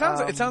 Well, it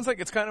sounds like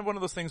it's kind of one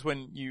of those things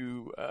when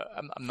you.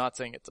 I'm not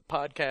saying it's a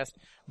podcast,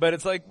 but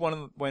it's like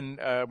when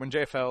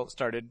JFL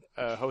started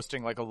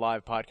hosting like a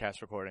live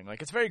podcast recording.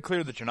 Like it's very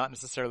clear that you're not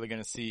necessarily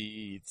going to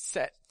see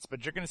sets,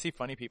 but you're going to see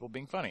funny people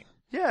being funny.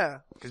 Yeah.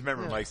 Because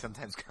remember, Mike,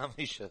 sometimes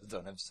comedy shows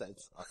don't have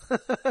sets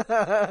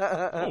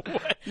on.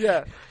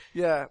 Yeah.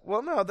 Yeah.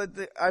 Well, no,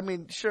 I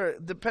mean, sure,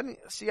 depending,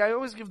 see, I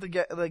always give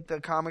the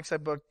comics I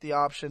booked the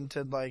option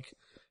to like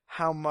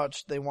how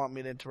much they want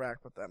me to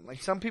interact with them.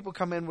 Like some people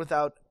come in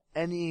without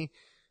any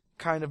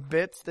kind of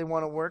bits they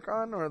want to work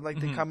on, or like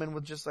they come in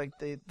with just like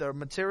their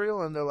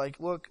material and they're like,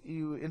 look,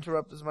 you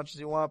interrupt as much as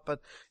you want, but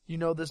you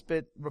know this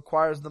bit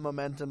requires the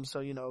momentum, so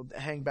you know,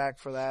 hang back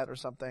for that or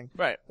something.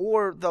 Right.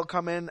 Or they'll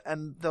come in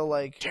and they'll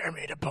like Tear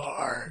me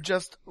apart.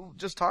 just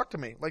talk to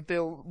me. Like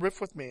they'll riff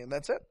with me and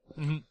that's it.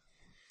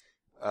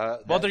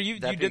 Walter, you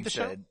that did being the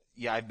show? said,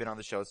 yeah, I've been on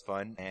the show. It's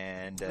fun,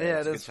 and Yeah,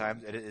 it's it a is good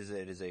time. It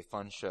is a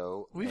fun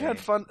show. We've and had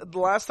fun. The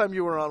last time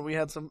you were on, we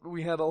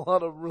had a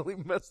lot of really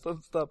messed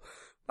up stuff.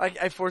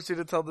 I forced you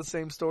to tell the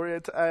same story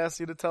I asked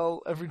you to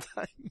tell every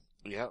time.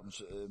 Yeah,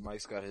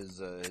 Mike's got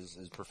his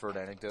preferred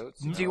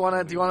anecdotes. Do you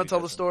want to tell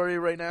the story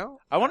right now?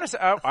 I want to say,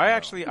 I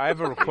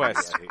have a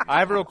request. I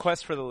have a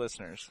request for the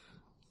listeners.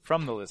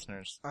 From the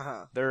listeners.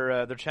 Uh-huh.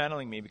 They're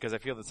channeling me because I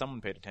feel that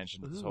someone paid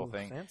attention to this whole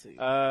thing. Fancy.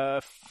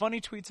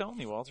 Funny tweets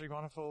only, Walter. You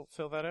want to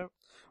fill that out?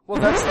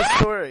 Well, that's the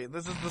story.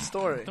 This is the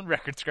story.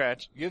 Record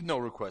scratch. You have no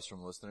requests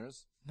from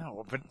listeners.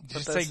 No, but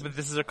just that's- say, but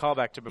this is a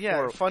callback to before.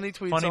 Yeah, funny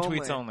tweets only.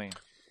 tweets only.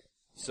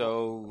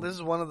 So This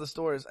is one of the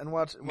stories. And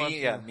watch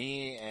me and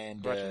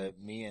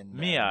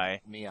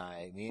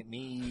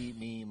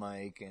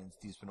Mike and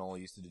Steve Spinola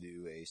used to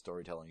do a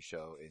storytelling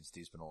show in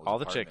Steve Spinola's All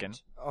the apartment. chicken.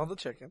 all the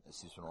chicken.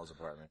 Steve Spinola's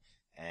apartment.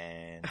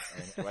 And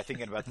I think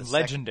in about the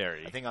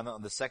Legendary. I think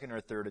on the second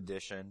or third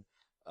edition,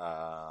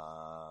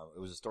 it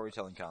was a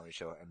storytelling comedy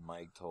show, and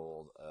Mike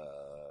told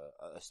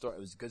a story. It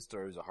was a good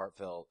story. It was a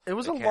heartfelt. It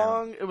was a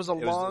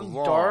account. long,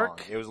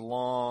 dark. It was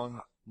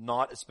long,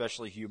 not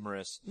especially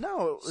humorous.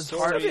 No, it was So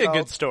hard. That'd be a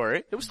good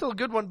story. It was still a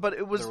good one, but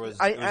it was. It was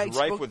I rife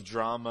spoke- with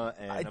drama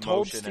and I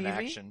told emotion Stevie. and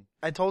action.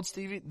 I told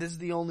Stevie this is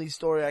the only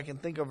story I can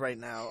think of right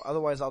now.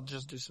 Otherwise, I'll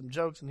just do some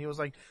jokes. And he was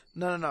like,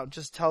 "No,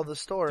 just tell the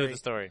story. Do the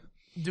story.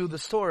 Do the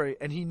story."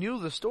 And he knew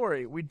the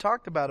story. We'd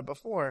talked about it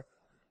before.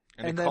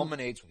 And it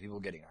culminates with people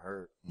getting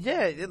hurt.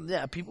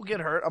 Yeah, people get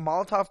hurt. A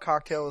Molotov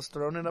cocktail was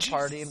thrown in a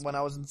party when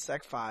I was in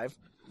Sec 5.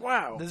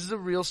 Wow. This is a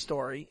real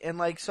story. And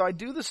like, so I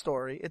do the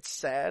story. It's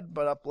sad,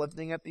 but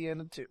uplifting at the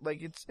end too.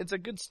 Like, it's a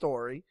good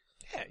story.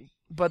 Yeah.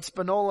 But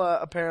Spinola,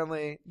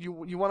 apparently, you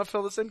want to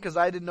fill this in? Cause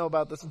I didn't know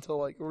about this until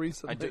like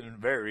recently. I didn't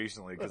very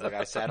recently, cause like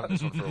I sat on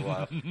this one for a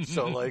while.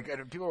 So like,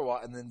 and people are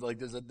watching, and then like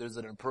there's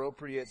an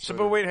appropriate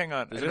but wait, hang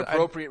on. There's an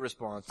appropriate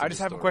response to I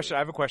just have a question. I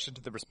have a question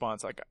to the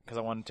response, like, cause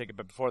I want to take it,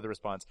 but before the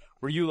response,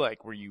 were you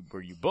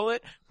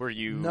Bullet? Were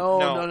you?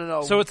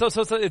 No. So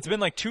it's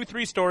been like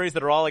 2-3 stories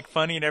that are all like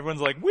funny and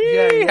everyone's like, wee,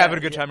 having a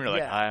good time. And you're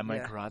like, hi, I'm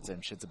Mike Carrozza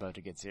and shit's about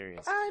to get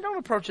serious. I don't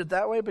approach it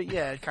that way, but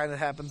yeah, it kind of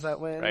happens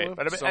that way. Right. Anyway.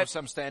 But so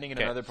I'm standing in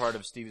another part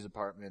of Stevie's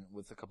apartment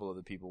with a couple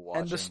other people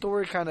watching. And the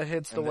story kind of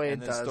hits the way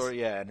it does.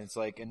 Story, yeah, and it's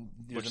like, and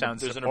there's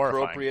an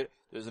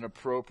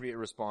appropriate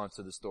response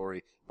to the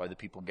story by the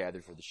people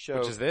gathered for the show.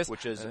 Which is this?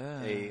 Which is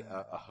a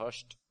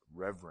hushed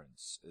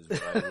reverence is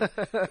what I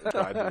would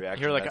describe the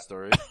reaction to that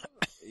story.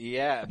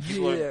 Yeah,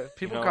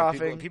 people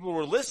coughing. People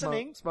were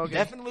listening, smoking.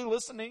 definitely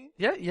listening.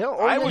 Yeah.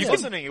 I was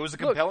listening. It was a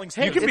compelling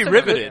story. You can be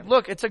riveted.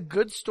 Look, it's a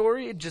good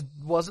story. It just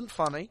wasn't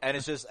funny. And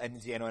it's just,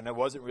 and it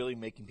wasn't really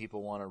making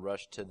people want to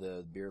rush to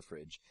the beer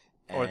fridge.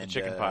 Or the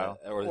chicken pile.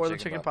 Or the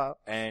chicken pile.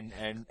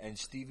 And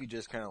Stevie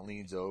just kind of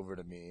leans over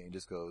to me and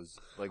just goes,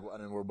 like,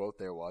 and we're both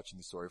there watching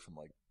the story from,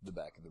 like, the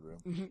back of the room.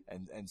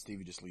 Mm-hmm. And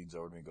Stevie just leans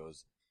over to me and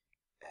goes,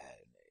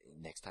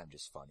 next time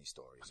just funny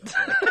stories.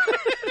 Okay?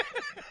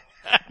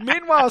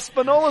 Meanwhile,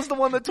 Spinola's the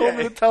one that told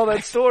me to tell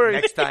that story.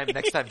 Next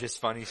time just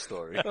funny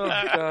story. Oh,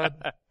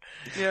 God.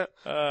 Yeah.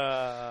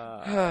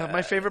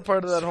 My favorite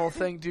part of that whole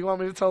thing. Do you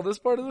want me to tell this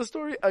part of the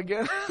story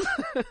again?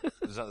 It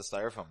was not the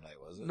styrofoam night,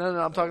 was it? No,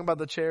 I'm talking about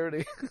the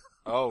charity.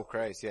 Oh,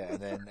 Christ, yeah.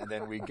 And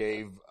then we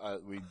gave,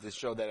 this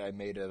show that I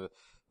made a,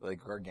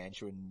 like,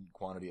 gargantuan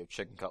quantity of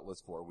chicken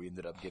cutlets for, we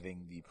ended up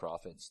giving the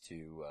profits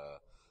to,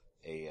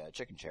 a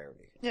chicken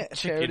charity. Yeah,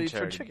 charity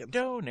for chickens.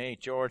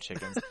 Donate your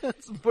chickens.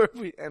 That's where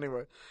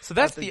anyway. So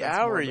that's the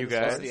hour, you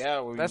guys. That's the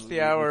hour. That's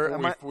the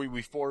hour.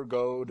 We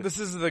foregoed. This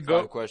is the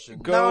go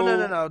question.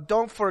 No.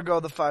 Don't forego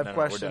the 5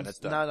 questions. We're done. It's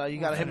done. No,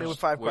 you gotta hit me with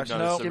 5 questions.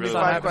 No, give me really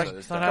 5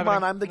 questions. Come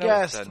on, I'm the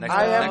guest. I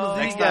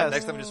am the guest.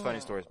 Next time, just funny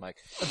stories, Mike.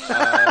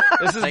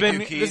 This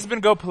has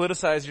been Go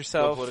Politicize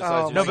Yourself.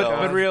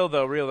 But real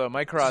though.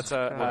 Mike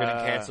Carrozza. We're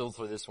getting canceled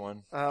for this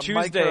one.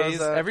 Tuesdays,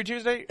 every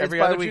Tuesday,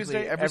 every other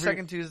Tuesday, every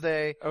second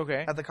Tuesday. Okay.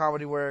 At the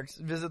Comedy Works.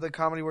 Visit the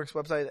Comedy Works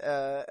website,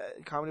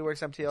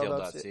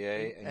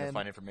 comedyworksmtl.ca, and you'll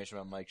find information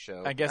about Mike's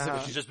show. I guess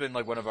which has just been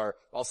like one of our.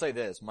 I'll say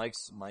this: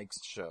 Mike's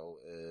show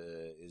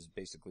is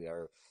basically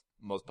our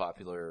most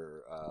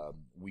popular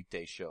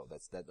weekday show.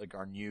 That's like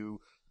our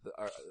new.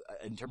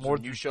 In terms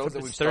of new shows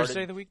that we've started,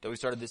 Thursday of the week? That we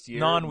started this year,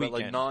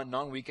 non-weekend, like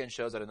non-weekend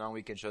shows. Out of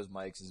non-weekend shows,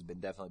 Mike's has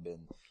definitely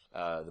been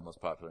the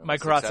most popular.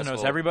 Mike Carrozza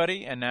knows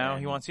everybody, and now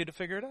he wants you to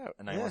figure it out.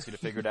 And now he wants you to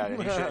figure it out,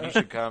 and you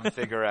should come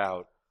figure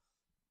out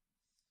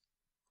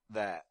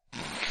that.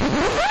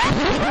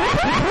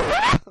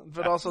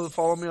 But also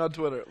follow me on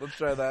Twitter. Let's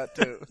try that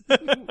too.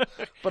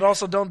 But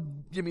also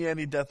don't give me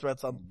any death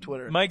threats on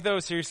Twitter. Mike, though,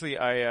 seriously,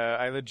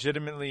 I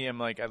legitimately am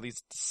like at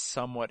least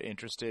somewhat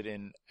interested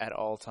in at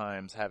all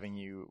times having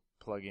you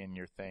plug in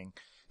your thing.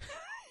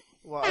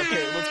 Well,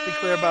 okay, let's be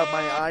clear about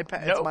my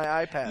iPad. Nope. It's my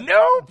iPad.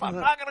 Nope, I'm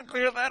not gonna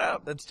clear that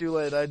up. That's too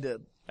late. I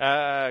did.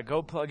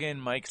 Go plug in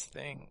Mike's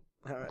thing.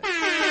 All right.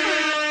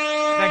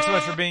 Thanks so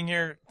much for being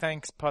here.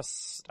 Thanks,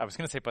 I was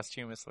gonna say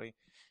posthumously.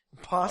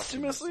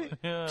 Posthumously?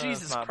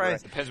 Jesus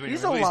Christ. Depends when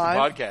He's you release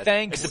alive. the podcast.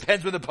 Thanks. It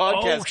depends when the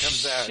podcast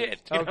comes out.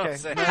 Shit. Okay.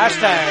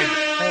 Hashtag.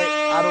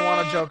 Hey, I don't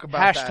want to joke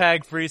about that.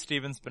 Hashtag free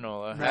Steven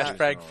Spinola. Yeah.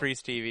 Hashtag free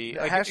Stevie.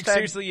 Like, Hashtag-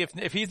 seriously,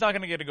 if he's not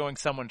going to get it going,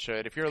 someone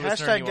should. If you're a listener and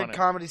Hashtag you get want it.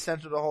 Comedy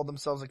Central to hold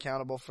themselves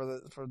accountable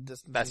for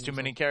distancing. That's too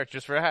many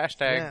characters for a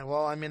hashtag. Yeah,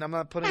 well, I mean, I'm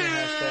not putting a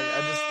hashtag.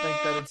 I just think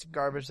that it's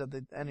garbage that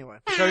they, anyway.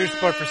 Show your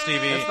support for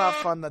Stevie. It's not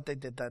fun that they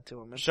did that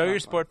to him. It's Show not your fun.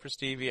 support for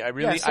Stevie. I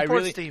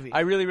support Stevie.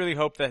 really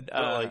hope that,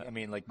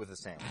 like with a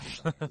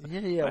sandwich.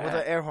 Yeah, with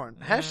an air horn.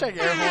 Hashtag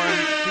air horn.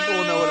 People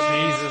will know what it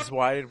means. Jesus,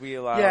 why did we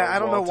allow Yeah, I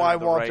don't know Walter why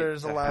the Walter right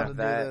is allowed to do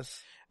that?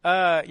 this.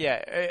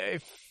 Yeah,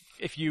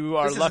 if you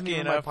are This isn't lucky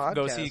even my enough,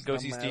 go see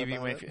podcast. I'm Stevie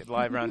mad when about it.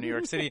 live around New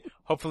York City.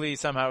 Hopefully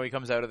somehow he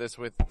comes out of this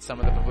with some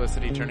of the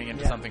publicity turning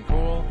into something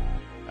cool.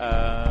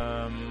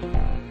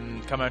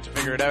 Come out to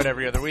figure it out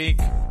every other week.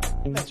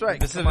 That's right.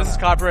 This is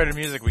copyrighted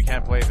music. We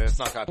can't play this. It's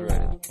not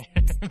copyrighted.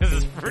 This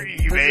is free,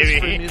 This baby. is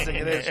free music.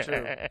 It is true.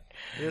 It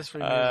is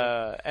free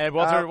music. And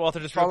Walter,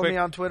 just real follow quick. me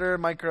on Twitter,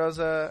 Mike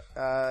Carrozza.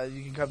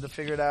 You can come to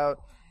Figure It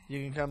Out. You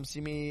can come see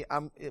me.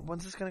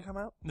 When's this gonna come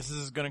out? This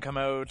is going to come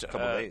out A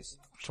couple days.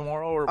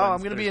 tomorrow or I'm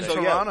Wednesday? going to be in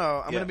Thursday. Toronto.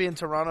 I'm Yeah. going to be in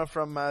Toronto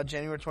from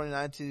January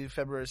 29th to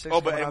February 6th.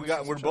 Oh, but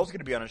we're both going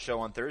to be on a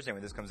show on Thursday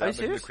when this comes Are out. you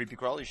serious? The Creepy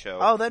Crawly show.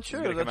 Oh, that's true.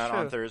 It's going to come That's out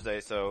on true. Thursday.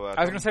 So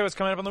I was going to say what's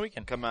coming up on the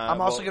weekend. come out. I'm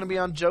also going to be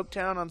on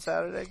Joketown on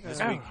Saturday.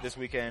 This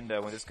weekend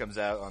when this comes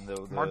out on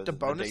the Mark the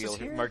DeBonis day is you'll-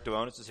 here? Mark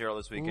DeBonis is here all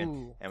this weekend,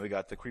 Ooh. and we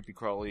got the Creepy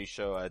Crawly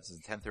show. It's a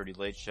 10:30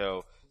 late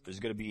show. There's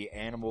going to be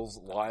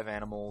live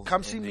animals.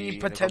 Come in see the- me and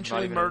it's potentially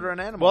not even- murder an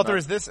animal. Walter,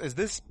 is this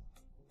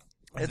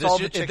It's all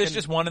the Is chicken. this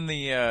just one in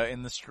the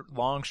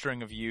long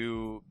string of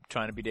you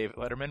trying to be David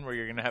Letterman, where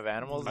you're going to have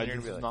animals? And you're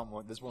This, gonna is be like, not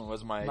one, this one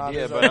was my Not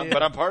idea, his but idea.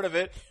 I'm part of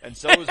it, and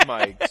so is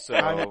Mike. So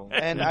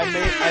and I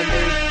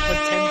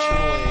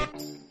may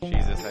potentially.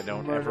 Jesus, I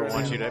don't ever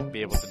want you to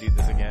be able to do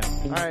this again.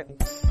 All right.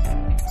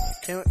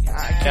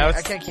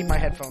 I can't keep my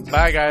headphones.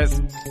 Bye,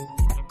 guys.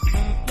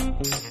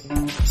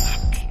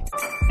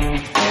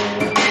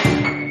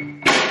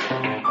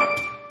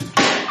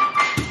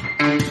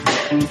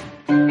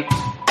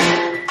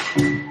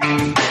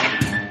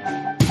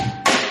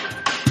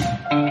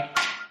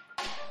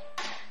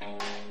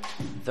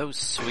 Those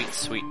sweet,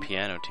 sweet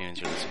piano tunes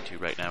you're listening to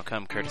right now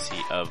come courtesy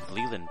of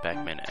Leland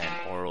Beckman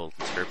and Oral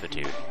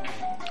Turpitude.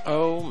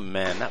 Oh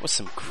man, that was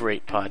some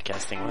great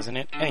podcasting, wasn't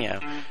it? Anyhow,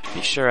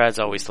 be sure as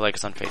always to like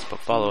us on Facebook,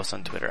 follow us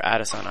on Twitter,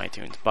 add us on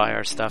iTunes, buy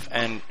our stuff,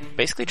 and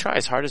basically try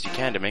as hard as you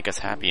can to make us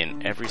happy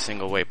in every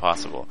single way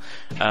possible.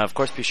 Of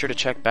course, be sure to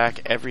check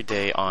back every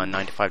day on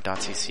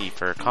 9to5.cc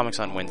for comics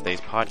on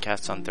Wednesdays,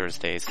 podcasts on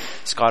Thursdays,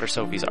 Scott or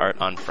Sophie's art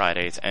on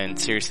Fridays, and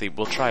seriously,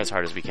 we'll try as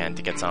hard as we can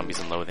to get Zombies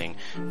and Loathing,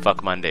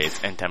 Fuck Mondays,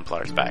 and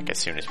Templars back as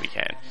soon as we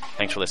can.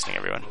 Thanks for listening,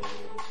 everyone.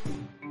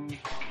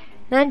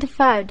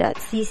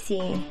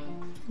 9to5.cc.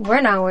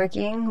 We're not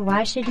working.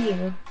 Why should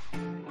you?